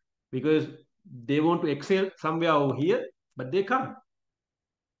breathe because they want to exhale somewhere over here, but they can't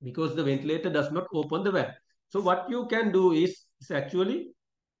because the ventilator does not open the valve. So what you can do is actually,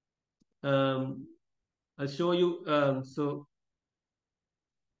 I'll show you. So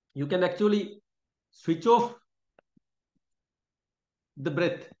you can actually switch off the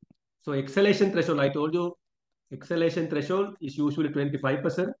breath. So exhalation threshold, I told you, exhalation threshold is usually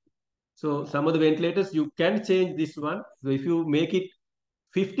 25%. So some of the ventilators, you can change this one. So if you make it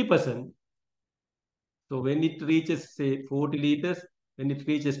 50%, so when it reaches, say, 40 liters, when it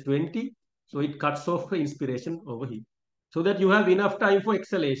reaches 20, so it cuts off the inspiration over here. So that you have enough time for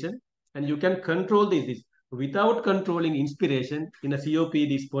exhalation and you can control this. Without controlling inspiration in a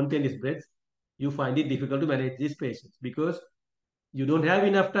COPD, spontaneous breath, you find it difficult to manage these patients because you don't have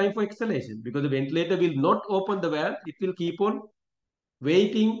enough time for exhalation because the ventilator will not open the valve. It will keep on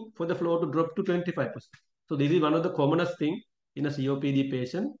waiting for the flow to drop to 25%. So this is one of the commonest thing in a COPD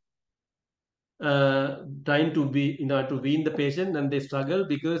patient. Trying to be in order to wean the patient, and they struggle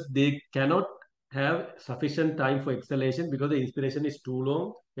because they cannot have sufficient time for exhalation because the inspiration is too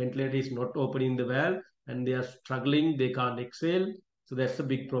long, ventilator is not opening the valve, and they are struggling, they can't exhale. So that's a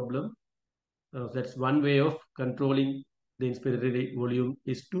big problem. That's one way of controlling the inspiratory volume,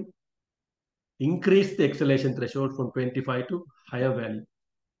 is to increase the exhalation threshold from 25 to higher value.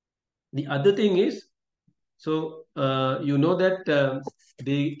 The other thing is, so you know that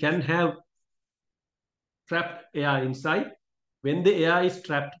they can have trapped air inside. When the air is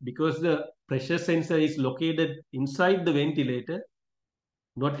trapped, because the pressure sensor is located inside the ventilator,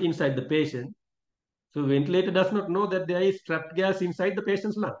 not inside the patient, so ventilator does not know that there is trapped gas inside the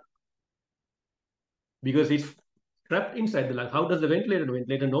patient's lung because it's trapped inside the lung. How does the ventilator know?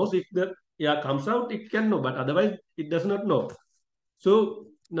 Ventilator knows if the air comes out, it can know, but otherwise it does not know. So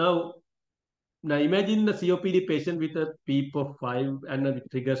now imagine the COPD patient with a PEEP of 5 and a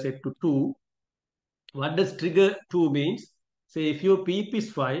trigger set to 2. What does trigger 2 means? Say if your PEEP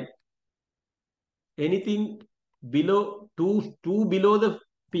is 5, anything below 2 below the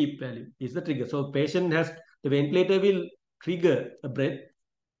PEEP value is the trigger. So the ventilator will trigger a breath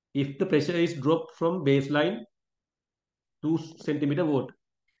if the pressure is dropped from baseline 2 centimeter water.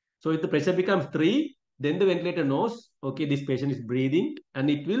 So if the pressure becomes 3, then the ventilator knows, okay, this patient is breathing, and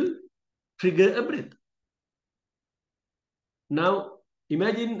it will trigger a breath. Now,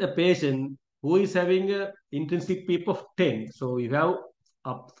 imagine a patient who is having an intrinsic PEEP of 10. So you have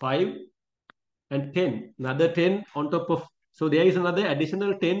up 5 and 10, another 10 on top of, so there is another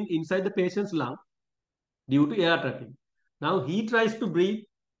additional 10 inside the patient's lung due to air trapping. Now he tries to breathe.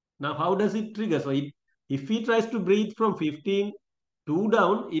 Now how does it trigger? So if he tries to breathe from 15 to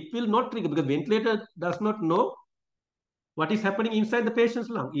down, it will not trigger because ventilator does not know what is happening inside the patient's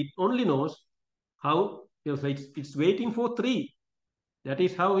lung. It only knows how, so it's waiting for 3. That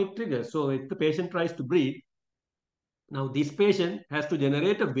is how it triggers. So if the patient tries to breathe, now this patient has to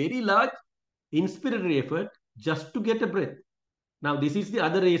generate a very large inspiratory effort just to get a breath. Now this is the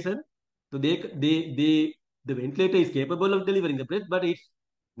other reason. So the ventilator is capable of delivering the breath, but it's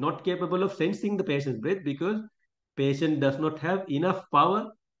not capable of sensing the patient's breath because patient does not have enough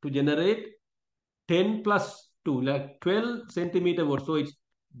power to generate 10 plus 2, like 12 centimeter watt. So it's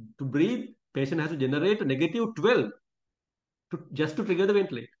to breathe, patient has to generate a negative 12 just to trigger the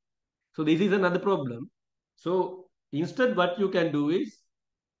ventilator. So this is another problem. So instead, what you can do is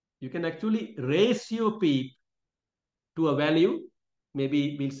you can actually raise your PEEP to a value,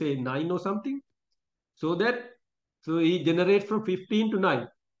 maybe we'll say 9 or something, so he generates from 15 to 9.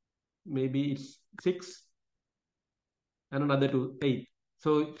 Maybe it's 6 and another to 8.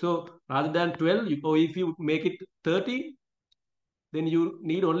 So rather than 12, or if you make it 30, then you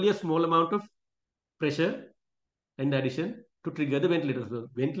need only a small amount of pressure in addition to trigger the ventilator. So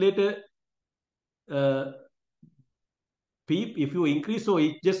ventilator PEEP, if you increase, so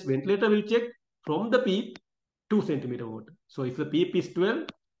it just ventilator will check from the PEEP 2 centimeter water. So if the PEEP is 12,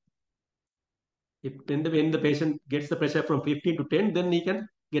 when the patient gets the pressure from 15 to 10, then he can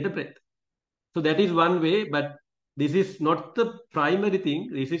get a breath. So that is one way, but this is not the primary thing.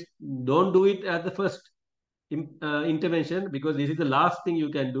 Don't do it at the first intervention because this is the last thing you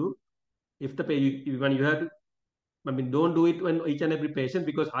can do. When you have to, don't do it when each and every patient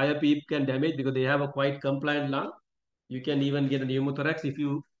because higher PEEP can damage because they have a quite compliant lung. You can even get a pneumothorax if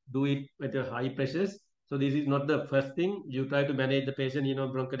you do it at a high pressures. So this is not the first thing. You try to manage the patient,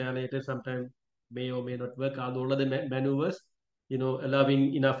 bronchodilator sometimes may or may not work. All of the maneuvers,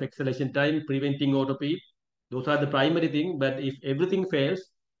 allowing enough exhalation time, preventing auto PEEP. Those are the primary thing. But if everything fails,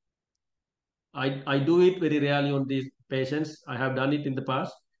 I do it very rarely on these patients. I have done it in the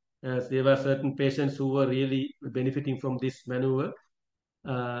past. There were certain patients who were really benefiting from this maneuver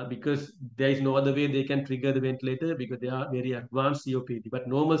because there is no other way they can trigger the ventilator because they are very advanced COPD. But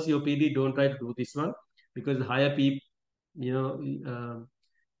normal COPD, don't try to do this one because the higher PEEP, can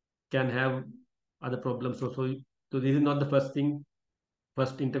have other problems. So this is not the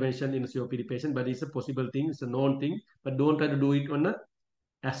first intervention in a COPD patient, but it's a possible thing. It's a known thing. But don't try to do it on a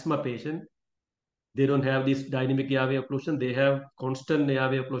asthma patient, they don't have this dynamic airway occlusion. They have constant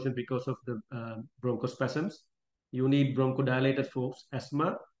airway occlusion because of the bronchospasms. You need bronchodilators for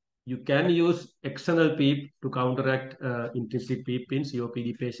asthma. You can use external PEEP to counteract intrinsic PEEP in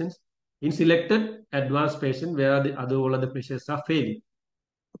COPD patients in selected advanced patients where all other measures are failing.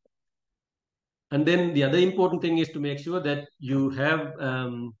 And then the other important thing is to make sure that you have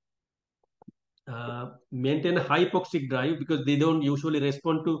maintain a hypoxic drive, because they don't usually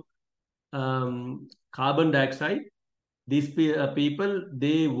respond to carbon dioxide. These people,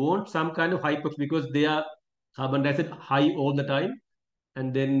 they want some kind of hypox because they are carbon dioxide high all the time.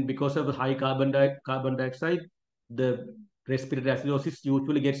 And then because of the high carbon dioxide, the respiratory acidosis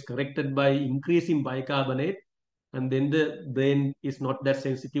usually gets corrected by increasing bicarbonate. And then the brain is not that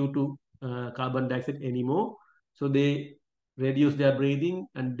sensitive to carbon dioxide anymore. So they reduce their breathing,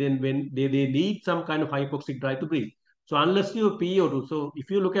 and then when they need some kind of hypoxic drive to breathe. So unless you PO2, so if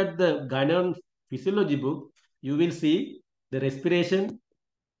you look at the Guyana physiology book, you will see the respiration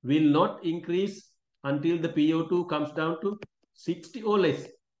will not increase until the PO2 comes down to 60 or less.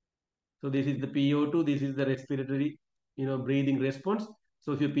 So this is the PO2, this is the respiratory, breathing response.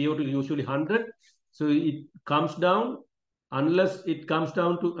 So if your PO2 is usually 100, so it comes down, unless it comes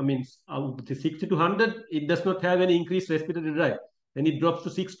down to, 60 to 100, it does not have any increased respiratory drive. Then it drops to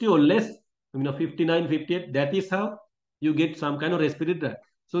 60 or less, 59, 58, that is how you get some kind of respiratory drive.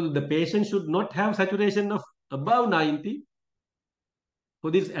 So the patient should not have saturation of above 90 for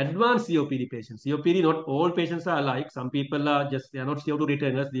these advanced COPD patients. COPD, not all patients are alike. Some people they are not CO2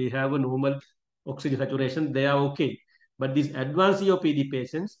 retainers. They have a normal oxygen saturation. They are okay. But these advanced COPD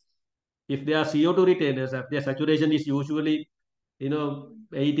patients, if they are CO2 retainers, if their saturation is usually,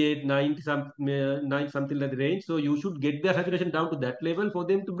 88, 90, something like the range. So you should get their saturation down to that level for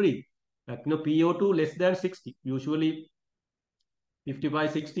them to breathe. Like, PO2 less than 60, usually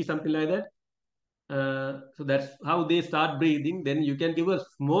 55, 60, something like that. So that's how they start breathing. Then you can give a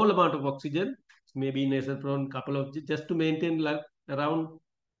small amount of oxygen, maybe nasal prone, couple of, just to maintain like around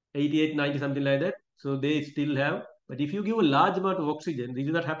 88, 90, something like that. So they still have, but if you give a large amount of oxygen, this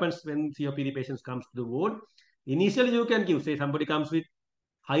is what happens when COPD patients comes to the ward. Initially, you can give, say somebody comes with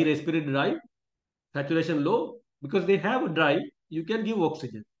high respiratory drive, saturation low, because they have a drive, you can give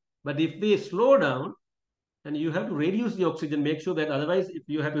oxygen. But if they slow down, and you have to reduce the oxygen, make sure that, otherwise, if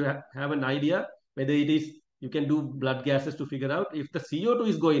you have to have an idea whether it is, you can do blood gases to figure out if the CO2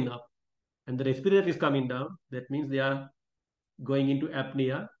 is going up and the respirator is coming down, that means they are going into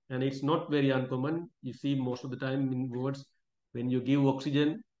apnea. And it's not very uncommon. You see most of the time in wards, when you give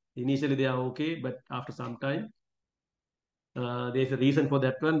oxygen, initially they are okay, but after some time, there's a reason for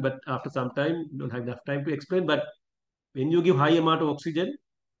that one, but after some time, you don't have enough time to explain. But when you give high amount of oxygen,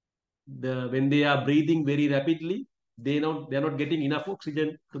 when they are breathing very rapidly, they're not getting enough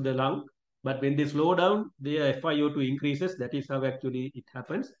oxygen to the lung. But when they slow down, their FiO2 increases. That is how actually it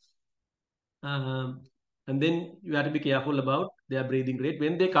happens. And then you have to be careful about their breathing rate.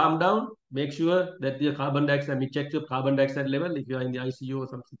 When they calm down, make sure that the carbon dioxide, check your carbon dioxide level if you are in the ICU or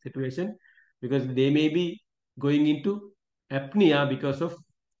some situation, because they may be going into apnea because of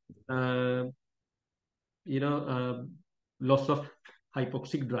loss of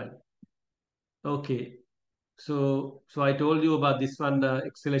hypoxic drive. Okay, so I told you about this one, the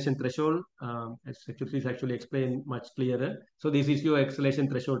exhalation threshold. It's actually explained much clearer. So this is your exhalation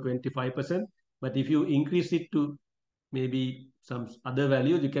threshold, 25%. But if you increase it to maybe some other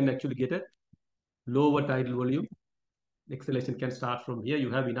values, you can actually get a lower tidal volume. Exhalation can start from here. You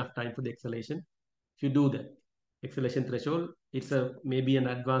have enough time for the exhalation. If you do that, exhalation threshold, it's maybe an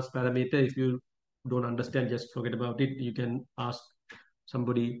advanced parameter. If you don't understand, just forget about it. You can ask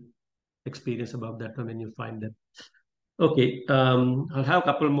somebody experience about that one when you find them. Okay, I'll have a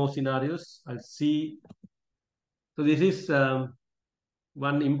couple more scenarios. I'll see. So this is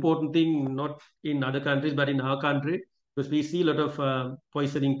one important thing, not in other countries, but in our country, because we see a lot of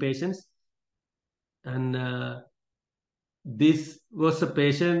poisoning patients. And this was a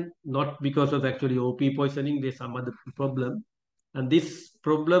patient not because of actually OP poisoning, there's some other problem. And this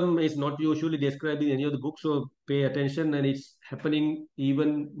problem is not usually described in any of the books, so pay attention. And it's happening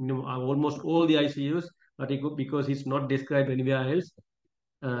even almost all the ICUs, but because it's not described anywhere else,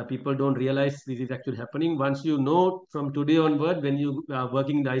 people don't realize this is actually happening. Once you know from today onward, when you are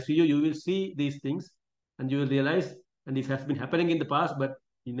working in the ICU, you will see these things and you will realize, and this has been happening in the past, but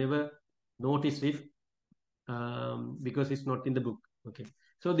you never notice it because it's not in the book. Okay,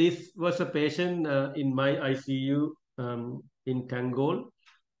 so this was a patient in my ICU in Kangol.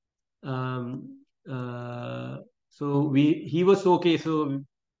 So he was okay. So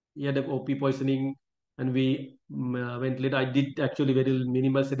he had a OP poisoning and we ventilated. I did actually very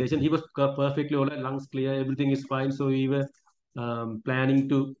minimal sedation. He was perfectly all right, lungs clear, everything is fine. So we were planning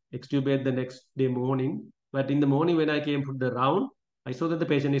to extubate the next day morning. But in the morning when I came for the round, I saw that the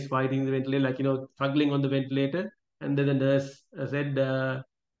patient is fighting the ventilator, like, struggling on the ventilator. And then the nurse said, the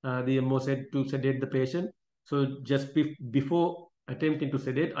MO said to sedate the patient. So just before attempting to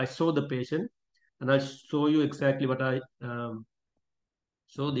sedate, I saw the patient, and I'll show you exactly what I.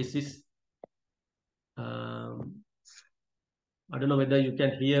 So this is. I don't know whether you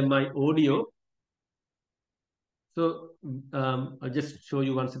can hear my audio. So I'll just show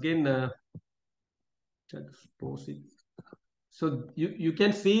you once again. Just pause it. So you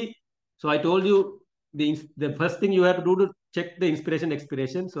can see. So I told you the first thing you have to do to check the inspiration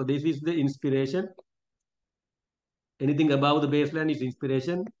expiration. So this is the inspiration. Anything above the baseline is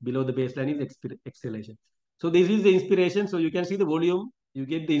inspiration. Below the baseline is exhalation. So this is the inspiration. So you can see the volume. You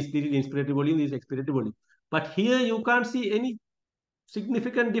get the inspiratory volume, this is expiratory volume. But here you can't see any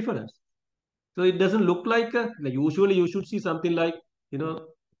significant difference. So it doesn't look like usually you should see something like,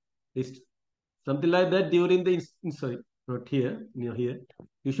 this, something like that during the, sorry, not here, near here.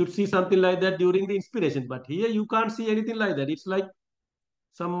 You should see something like that during the inspiration. But here you can't see anything like that. It's like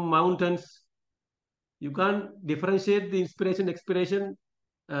some mountains. You can't differentiate the inspiration, expiration,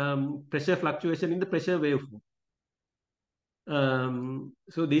 pressure fluctuation in the pressure waveform.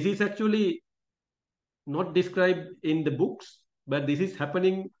 So this is actually not described in the books, but this is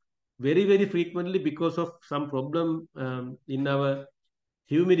happening very, very frequently because of some problem in our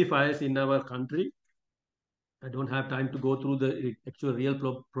humidifiers in our country. I don't have time to go through the actual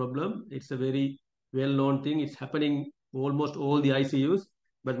real problem. It's a very well-known thing. It's happening almost all the ICUs,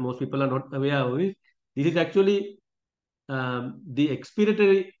 but most people are not aware of it. This is actually the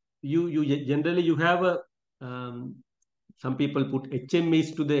expiratory. You generally you have a some people put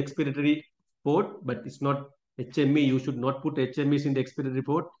HMEs to the expiratory port, but it's not HME. You should not put HMEs in the expiratory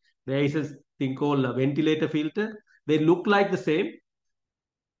port. There is a thing called a ventilator filter. They look like the same.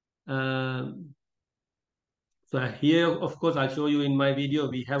 So here, of course, I'll show you in my video,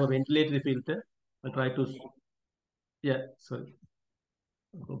 we have a ventilatory filter. I'll try to, yeah, sorry.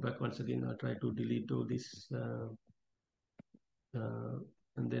 I'll go back once again. I'll try to delete all this. And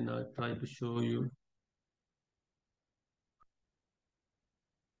then I'll try to show you.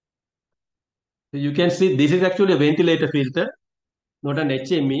 So you can see this is actually a ventilator filter, not an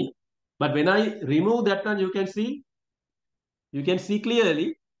HME. But when I remove that one, you can see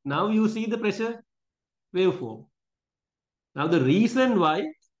clearly. Now you see the pressure waveform. Now the reason why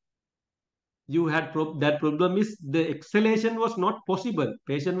you had that problem is the exhalation was not possible.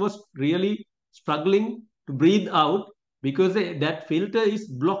 Patient was really struggling to breathe out because that filter is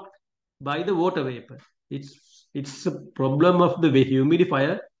blocked by the water vapor. It's a problem of the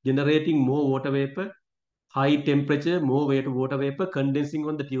humidifier generating more water vapor, high temperature, more water vapor condensing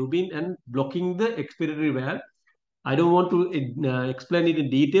on the tubing and blocking the expiratory valve. I don't want to explain it in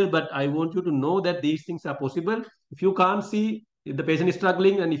detail, but I want you to know that these things are possible. If you can't see, if the patient is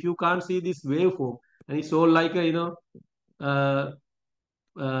struggling, and if you can't see this waveform, and it's all like a,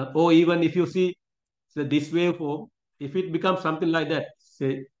 or even if you see this waveform, if it becomes something like that,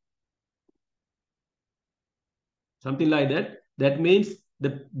 say something like that, that means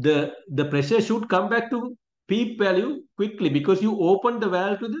the pressure should come back to peak value quickly because you open the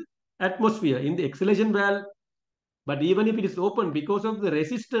valve to the atmosphere in the exhalation valve. But even if it is open, because of the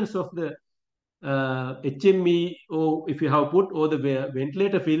resistance of the HME, or if you have put, or the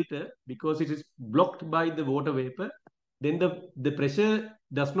ventilator filter, because it is blocked by the water vapor, then the pressure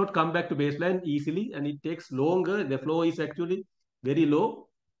does not come back to baseline easily and it takes longer. The flow is actually very low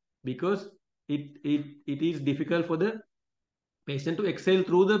because it is difficult for the patient to exhale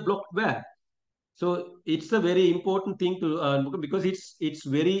through the blocked valve. So it's a very important thing to because it's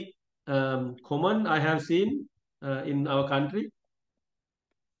very common. I have seen in our country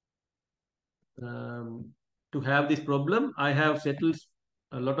to have this problem. I have settled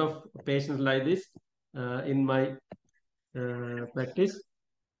a lot of patients like this in my practice.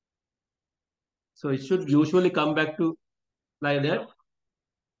 So it should usually come back to like that.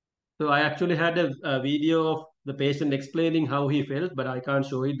 So I actually had a video of the patient explaining how he felt, but I can't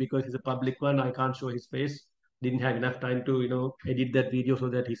show it because it's a public one. I can't show his face. Didn't have enough time to edit that video so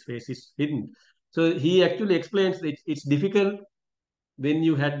that his face is hidden. So he actually explains that it's difficult when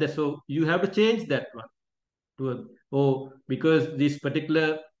you had that. So you have to change that one to because this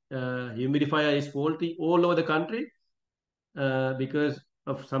particular humidifier is faulty all over the country because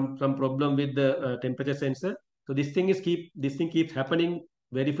of some problem with the temperature sensor. So this thing keeps happening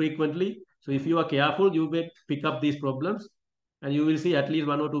very frequently. So if you are careful, you may pick up these problems, and you will see at least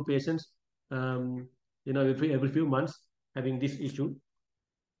one or two patients every few months having this issue.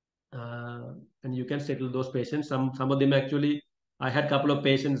 And you can settle those patients. Some of them actually, I had a couple of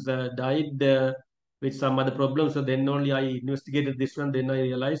patients died with some other problems. So then only I investigated this one. Then I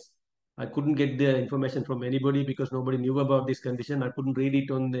realized I couldn't get the information from anybody because nobody knew about this condition. I couldn't read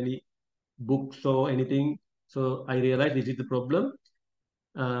it on any books or anything. So I realized this is the problem.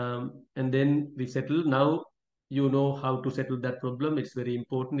 And then we settle. Now you know how to settle that problem. It's very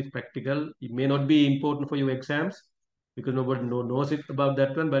important. It's practical. It may not be important for your exams because nobody knows it about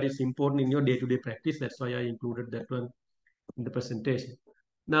that one, but it's important in your day-to-day practice. That's why I included that one in the presentation.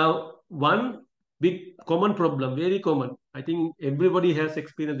 Now, one big common problem, very common. I think everybody has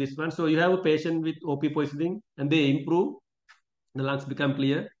experienced this one. So you have a patient with OP poisoning and they improve, the lungs become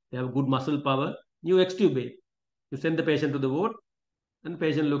clear, they have good muscle power. You extubate. You send the patient to the ward and the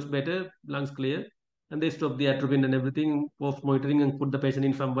patient looks better, lungs clear, and they stop the atropine and everything, post monitoring, and put the patient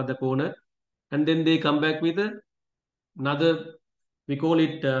in some other corner. And then they come back with another, we call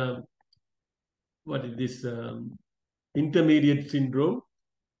it, what is this, intermediate syndrome.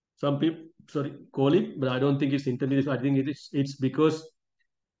 Some people, sorry, call it, but I don't think it's intermediate. I think it's because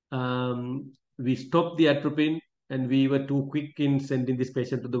we stopped the atropine and we were too quick in sending this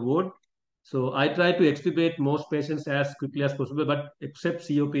patient to the ward. So I try to extubate most patients as quickly as possible, but except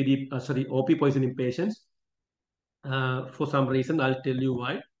OP poisoning patients. For some reason, I'll tell you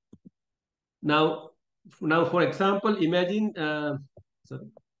why. Now, for example, imagine, sorry.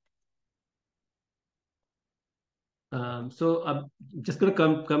 So I'm just going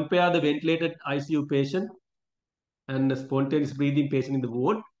to compare the ventilated ICU patient and the spontaneous breathing patient in the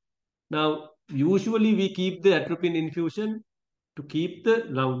ward. Now, usually we keep the atropine infusion to keep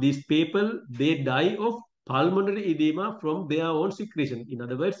now these people, they die of pulmonary edema from their own secretion. In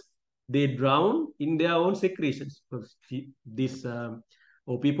other words, they drown in their own secretions. This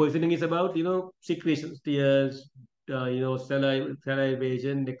OP poisoning is about, secretions, tears,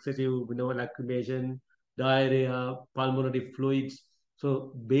 salivation, excessive, lacrimation, diarrhea, pulmonary fluids.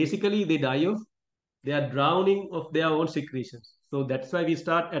 So basically they are drowning of their own secretions. So that's why we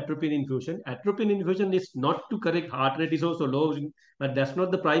start atropine infusion. Atropine infusion is not to correct heart rate is also low, but that's not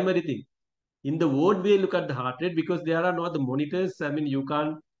the primary thing. In the ward, we look at the heart rate because there are no other monitors. I mean, you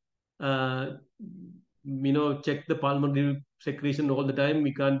can't, uh, check the pulmonary secretion all the time.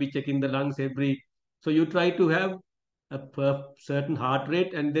 We can't be checking the lungs every. So you try to have a certain heart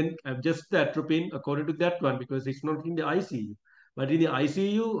rate and then adjust the atropine according to that one because it's not in the ICU. But in the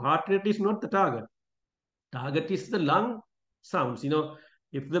ICU, heart rate is not the target. Target is the lung sounds.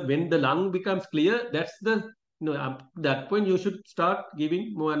 If when the lung becomes clear, that's at that point you should start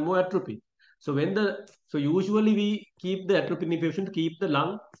giving more and more atropine. So usually we keep the atropine infusion to keep the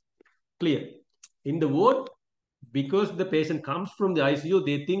lung clear. In the ward, because the patient comes from the ICU,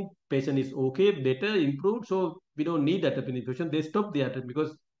 they think patient is okay, better, improved, so we don't need atropine infusion. They stop the atropine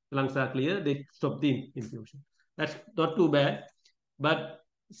because lungs are clear. They stop the infusion. That's not too bad, but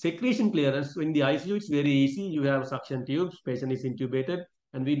secretion clearance in the ICU, it's very easy. You have suction tubes, patient is intubated,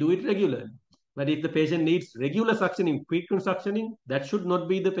 and we do it regularly. But if the patient needs regular suctioning, frequent suctioning, that should not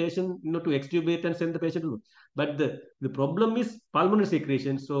be the patient, to extubate and send the patient to. But the problem is pulmonary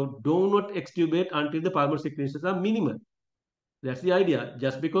secretion. So do not extubate until the pulmonary secretions are minimal. That's the idea.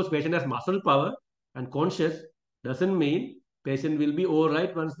 Just because patient has muscle power and conscious doesn't mean patient will be all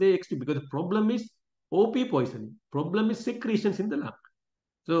right once they extubate. Because the problem is OP poisoning. Problem is secretions in the lung.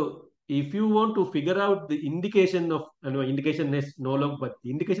 So if you want to figure out the indication of, indication is no longer, but the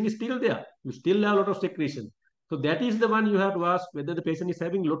indication is still there. You still have a lot of secretion. So that is the one you have to ask whether the patient is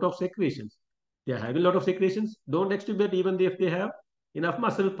having a lot of secretions. They are having a lot of secretions. Don't extubate even if they have enough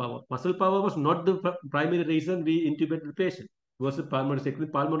muscle power. Muscle power was not the primary reason we intubated the patient. It was the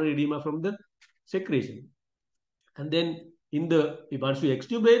pulmonary edema from the secretion. And then once you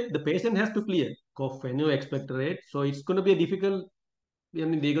extubate, the patient has to clear cough, expectorate. So it's going to be a difficult. They're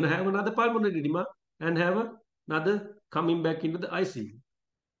going to have another pulmonary edema and have another coming back into the ICU.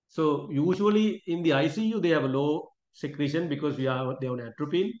 So usually in the ICU, they have a low secretion because they are on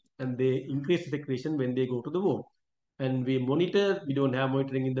atropine and they increase the secretion when they go to the ward. And we don't have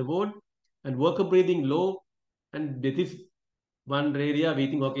monitoring in the ward, and worker breathing low. And this is one area we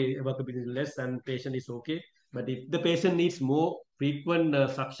think, okay, worker breathing is less and patient is okay. But if the patient needs more frequent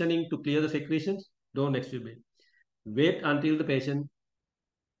suctioning to clear the secretions, don't extubate. Wait until the patient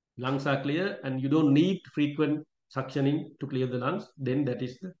lungs are clear and you don't need frequent suctioning to clear the lungs, then that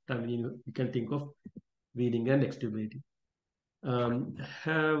is the time you can think of weaning and extubating.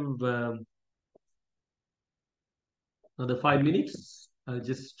 Have another 5 minutes. I'll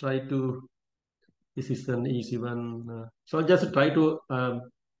just try to, this is an easy one. So I'll just try to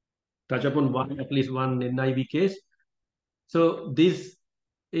touch upon at least one NIV case. So this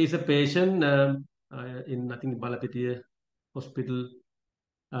is a patient in, I think, Balapitiya hospital.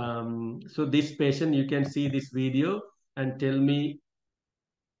 So this patient, you can see this video and tell me,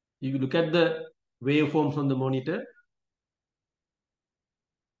 you look at the waveforms on the monitor.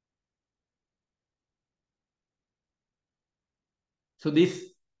 So this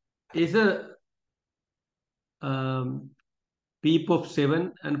is a PEEP of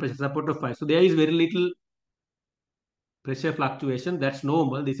 7 and pressure support of 5. So there is very little pressure fluctuation. That's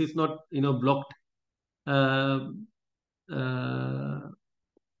normal. This is not, blocked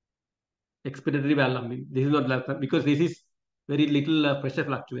expiratory valve. I mean, this is not because this is very little pressure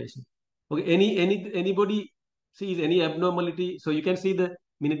fluctuation. Okay. Anybody sees any abnormality? So you can see the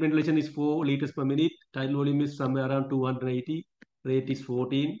minute ventilation is 4 liters per minute. Tidal volume is somewhere around 280. Rate is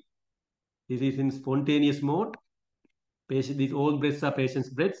 14. This is in spontaneous mode. Patient, these all breaths are patient's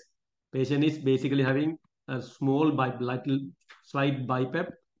breaths. Patient is basically having a small little slight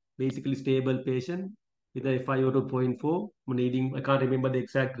BiPAP, basically stable patient with a FiO2 0.4. Needing, I can't remember the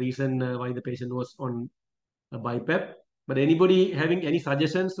exact reason why the patient was on a BiPAP. But anybody having any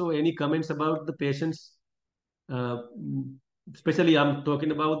suggestions or any comments about the patient's, especially I'm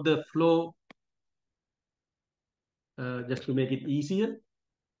talking about the flow, just to make it easier.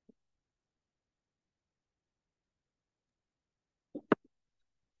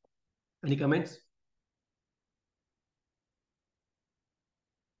 Any comments?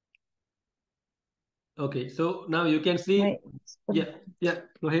 Okay, so now you can see. Yeah,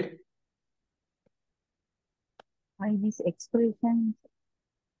 go ahead. Why this expiration?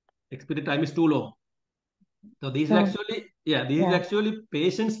 Expiry time is too long. So this is actually, is actually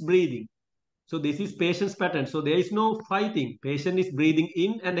patient's breathing. So this is patient's pattern. So there is no fighting. Patient is breathing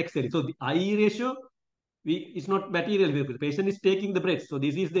in and exhaling. So the IE ratio is not material. The patient is taking the breath. So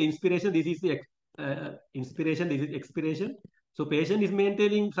this is the inspiration. This is the inspiration. This is expiration. So patient is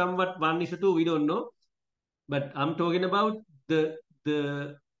maintaining somewhat 1:2. We don't know. But I'm talking about the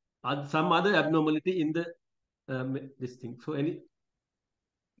some other abnormality in the this thing. So any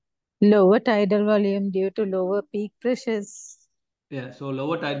Lower tidal volume due to lower peak pressures. Yeah, so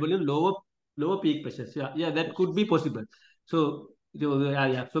lower tidal volume, lower peak pressures. Yeah, that could be possible. So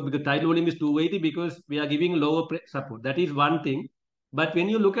so because tidal volume is 280 because we are giving lower support. That is one thing. But when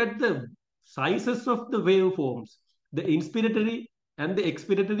you look at the sizes of the waveforms, the inspiratory and the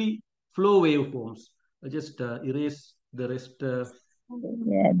expiratory flow waveforms, I'll just erase the rest.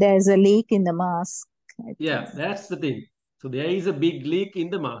 Yeah, there's a leak in the mask. Yeah, that's the thing. So there is a big leak in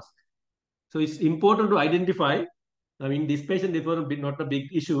the mask. So it's important to identify. I mean, this patient is not a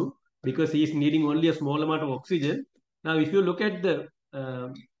big issue because he is needing only a small amount of oxygen. Now, if you look at the,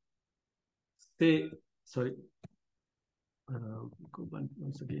 go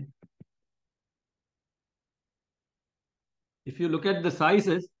once again. If you look at the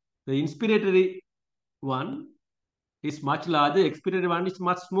sizes, the inspiratory one is much larger, expiratory one is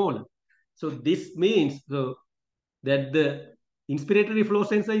much smaller. So this means that the inspiratory flow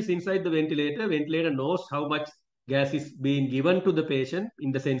sensor is inside the ventilator. Ventilator knows how much gas is being given to the patient,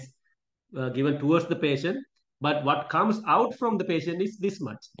 in the sense given towards the patient. But what comes out from the patient is this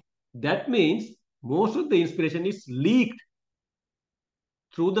much. That means most of the inspiration is leaked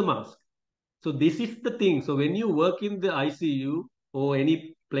through the mask. So this is the thing. So when you work in the ICU or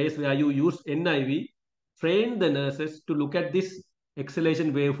any place where you use NIV, train the nurses to look at this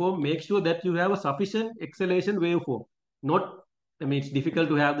exhalation waveform. Make sure that you have a sufficient exhalation waveform. I mean, it's difficult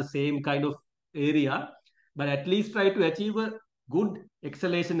to have the same kind of area, but at least try to achieve a good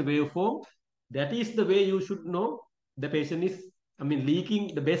exhalation waveform. That is the way you should know the patient is,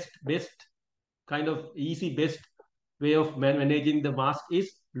 leaking. The best kind of best way of managing the mask is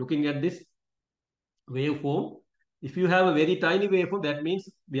looking at this waveform. If you have a very tiny waveform, that means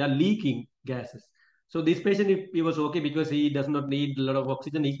we are leaking gases. So this patient, he was okay because he does not need a lot of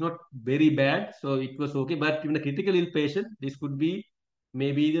oxygen. He's not very bad, so it was okay. But in a critical ill patient, this could be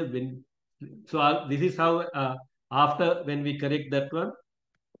maybe this is how after when we correct that one,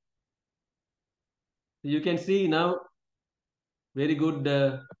 you can see now very good.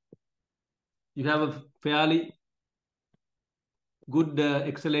 You have a fairly good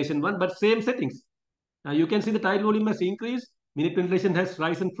exhalation one, but same settings. You can see the tidal volume has increased. Minute ventilation has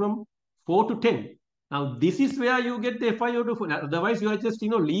risen from 4 to 10. Now, this is where you get the FiO2. Otherwise, you are just,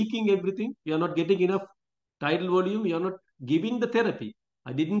 leaking everything. You are not getting enough tidal volume. You are not giving the therapy.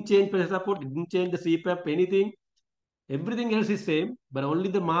 I didn't change pressure support, didn't change the CPAP, anything. Everything else is same, but only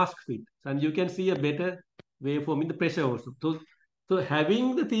the mask fit. And you can see a better waveform in the pressure also. So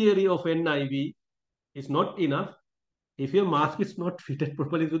having the theory of NIV is not enough. if your mask is not fitted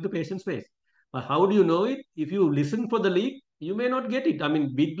properly to the patient's face. How do you know it? If you listen for the leak, you may not get it. I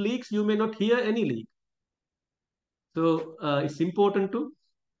mean, big leaks, you may not hear any leak. So it's important to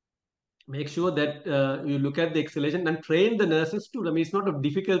make sure that you look at the exhalation and train the nurses too. I mean, it's not a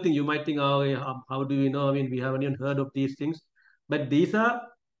difficult thing. You might think, oh, yeah, how do we know? I mean, we haven't even heard of these things. But these are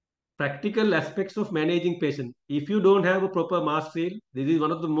practical aspects of managing patient. If you don't have a proper mask seal, this is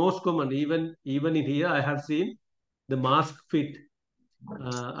one of the most common. Even in here, I have seen the mask fit.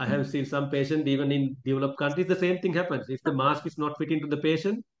 I have seen some patient, even in developed countries, the same thing happens. If the mask is not fitting to the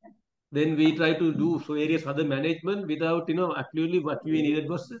patient, then we try to do so various other management without, actually what we needed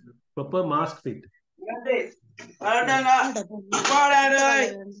was proper mask fit.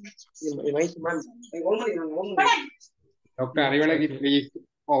 Dr. Arivalagi, please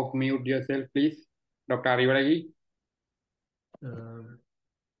off mute yourself, please. Dr. Arivalagi.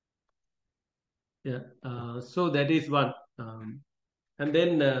 So that is one. And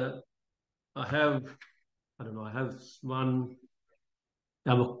then I have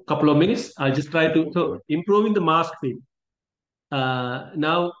a couple of minutes. I'll just try to, so improving the mask fit.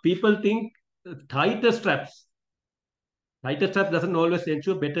 Now people think tighter straps doesn't always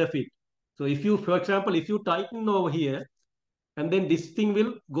ensure better fit. So if you, for example, if you tighten over here, and then this thing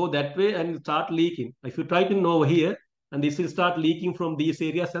will go that way and start leaking. If you tighten over here, and this will start leaking from these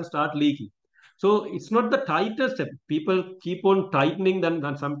areas and start leaking. So it's not the tightest step. People keep on tightening them,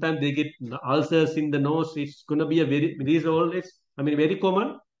 and sometimes they get ulcers in the nose. It's going to be very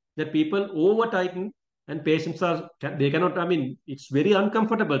common that people over tighten and patients they cannot, it's very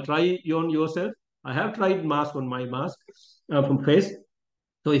uncomfortable. Try on yourself. I have tried mask on my mask from face.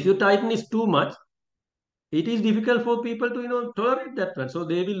 So if you tighten is too much, it is difficult for people to tolerate that one. So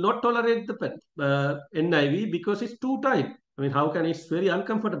they will not tolerate the NIV because it's too tight. I mean, how can it's very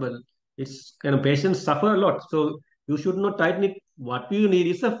uncomfortable. It's kind of patients suffer a lot. So you should not tighten it. What you need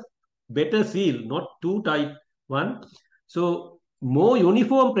is a better seal, not too tight one. So more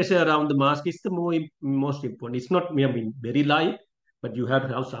uniform pressure around the mask is the most important. It's not very light, but you have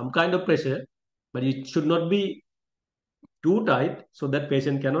to have some kind of pressure. But it should not be too tight so that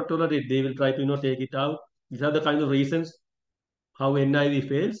patient cannot tolerate. They will try to take it out. These are the kind of reasons how NIV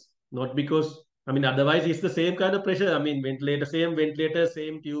fails. Not because, otherwise it's the same kind of pressure. Same ventilator,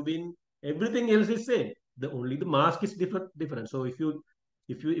 same tubing, everything else is same. Only the mask is different. So if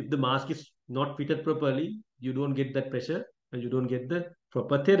the mask is not fitted properly, you don't get that pressure and you don't get the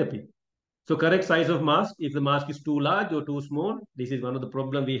proper therapy. So correct size of mask. If the mask is too large or too small, this is one of the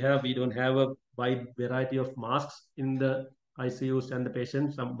problem we have. We don't have a wide variety of masks in the ICUs and the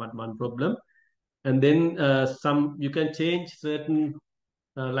patients. One problem. And then you can change certain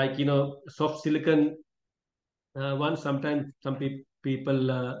soft silicone ones. Sometimes some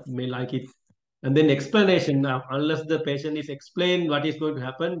people may like it. And then explanation. Unless the patient is explained what is going to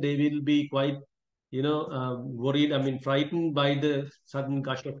happen, they will be quite worried, frightened by the sudden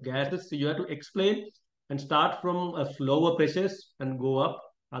gush of gases. So you have to explain and start from a slower pressures and go up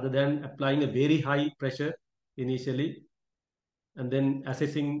other than applying a very high pressure initially. And then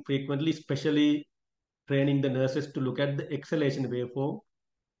assessing frequently, especially training the nurses to look at the exhalation waveform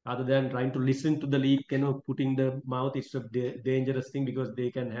other than trying to listen to the leak, putting the mouth is a dangerous thing because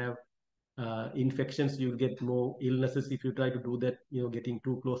they can have infections. You'll get more illnesses if you try to do that, getting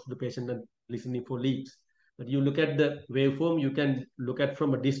too close to the patient and listening for leaks. But you look at the waveform, you can look at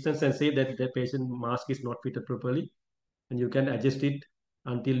from a distance and say that the patient mask is not fitted properly, and you can adjust it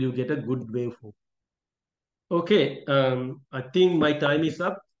until you get a good waveform. Okay, I think my time is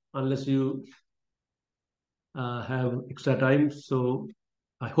up unless you have extra time. So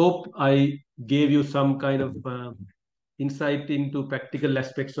I hope I gave you some kind of insight into practical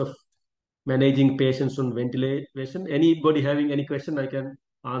aspects of managing patients on ventilation. Anybody having any question, I can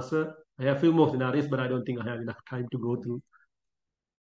answer. I have a few more scenarios, but I don't think I have enough time to go through.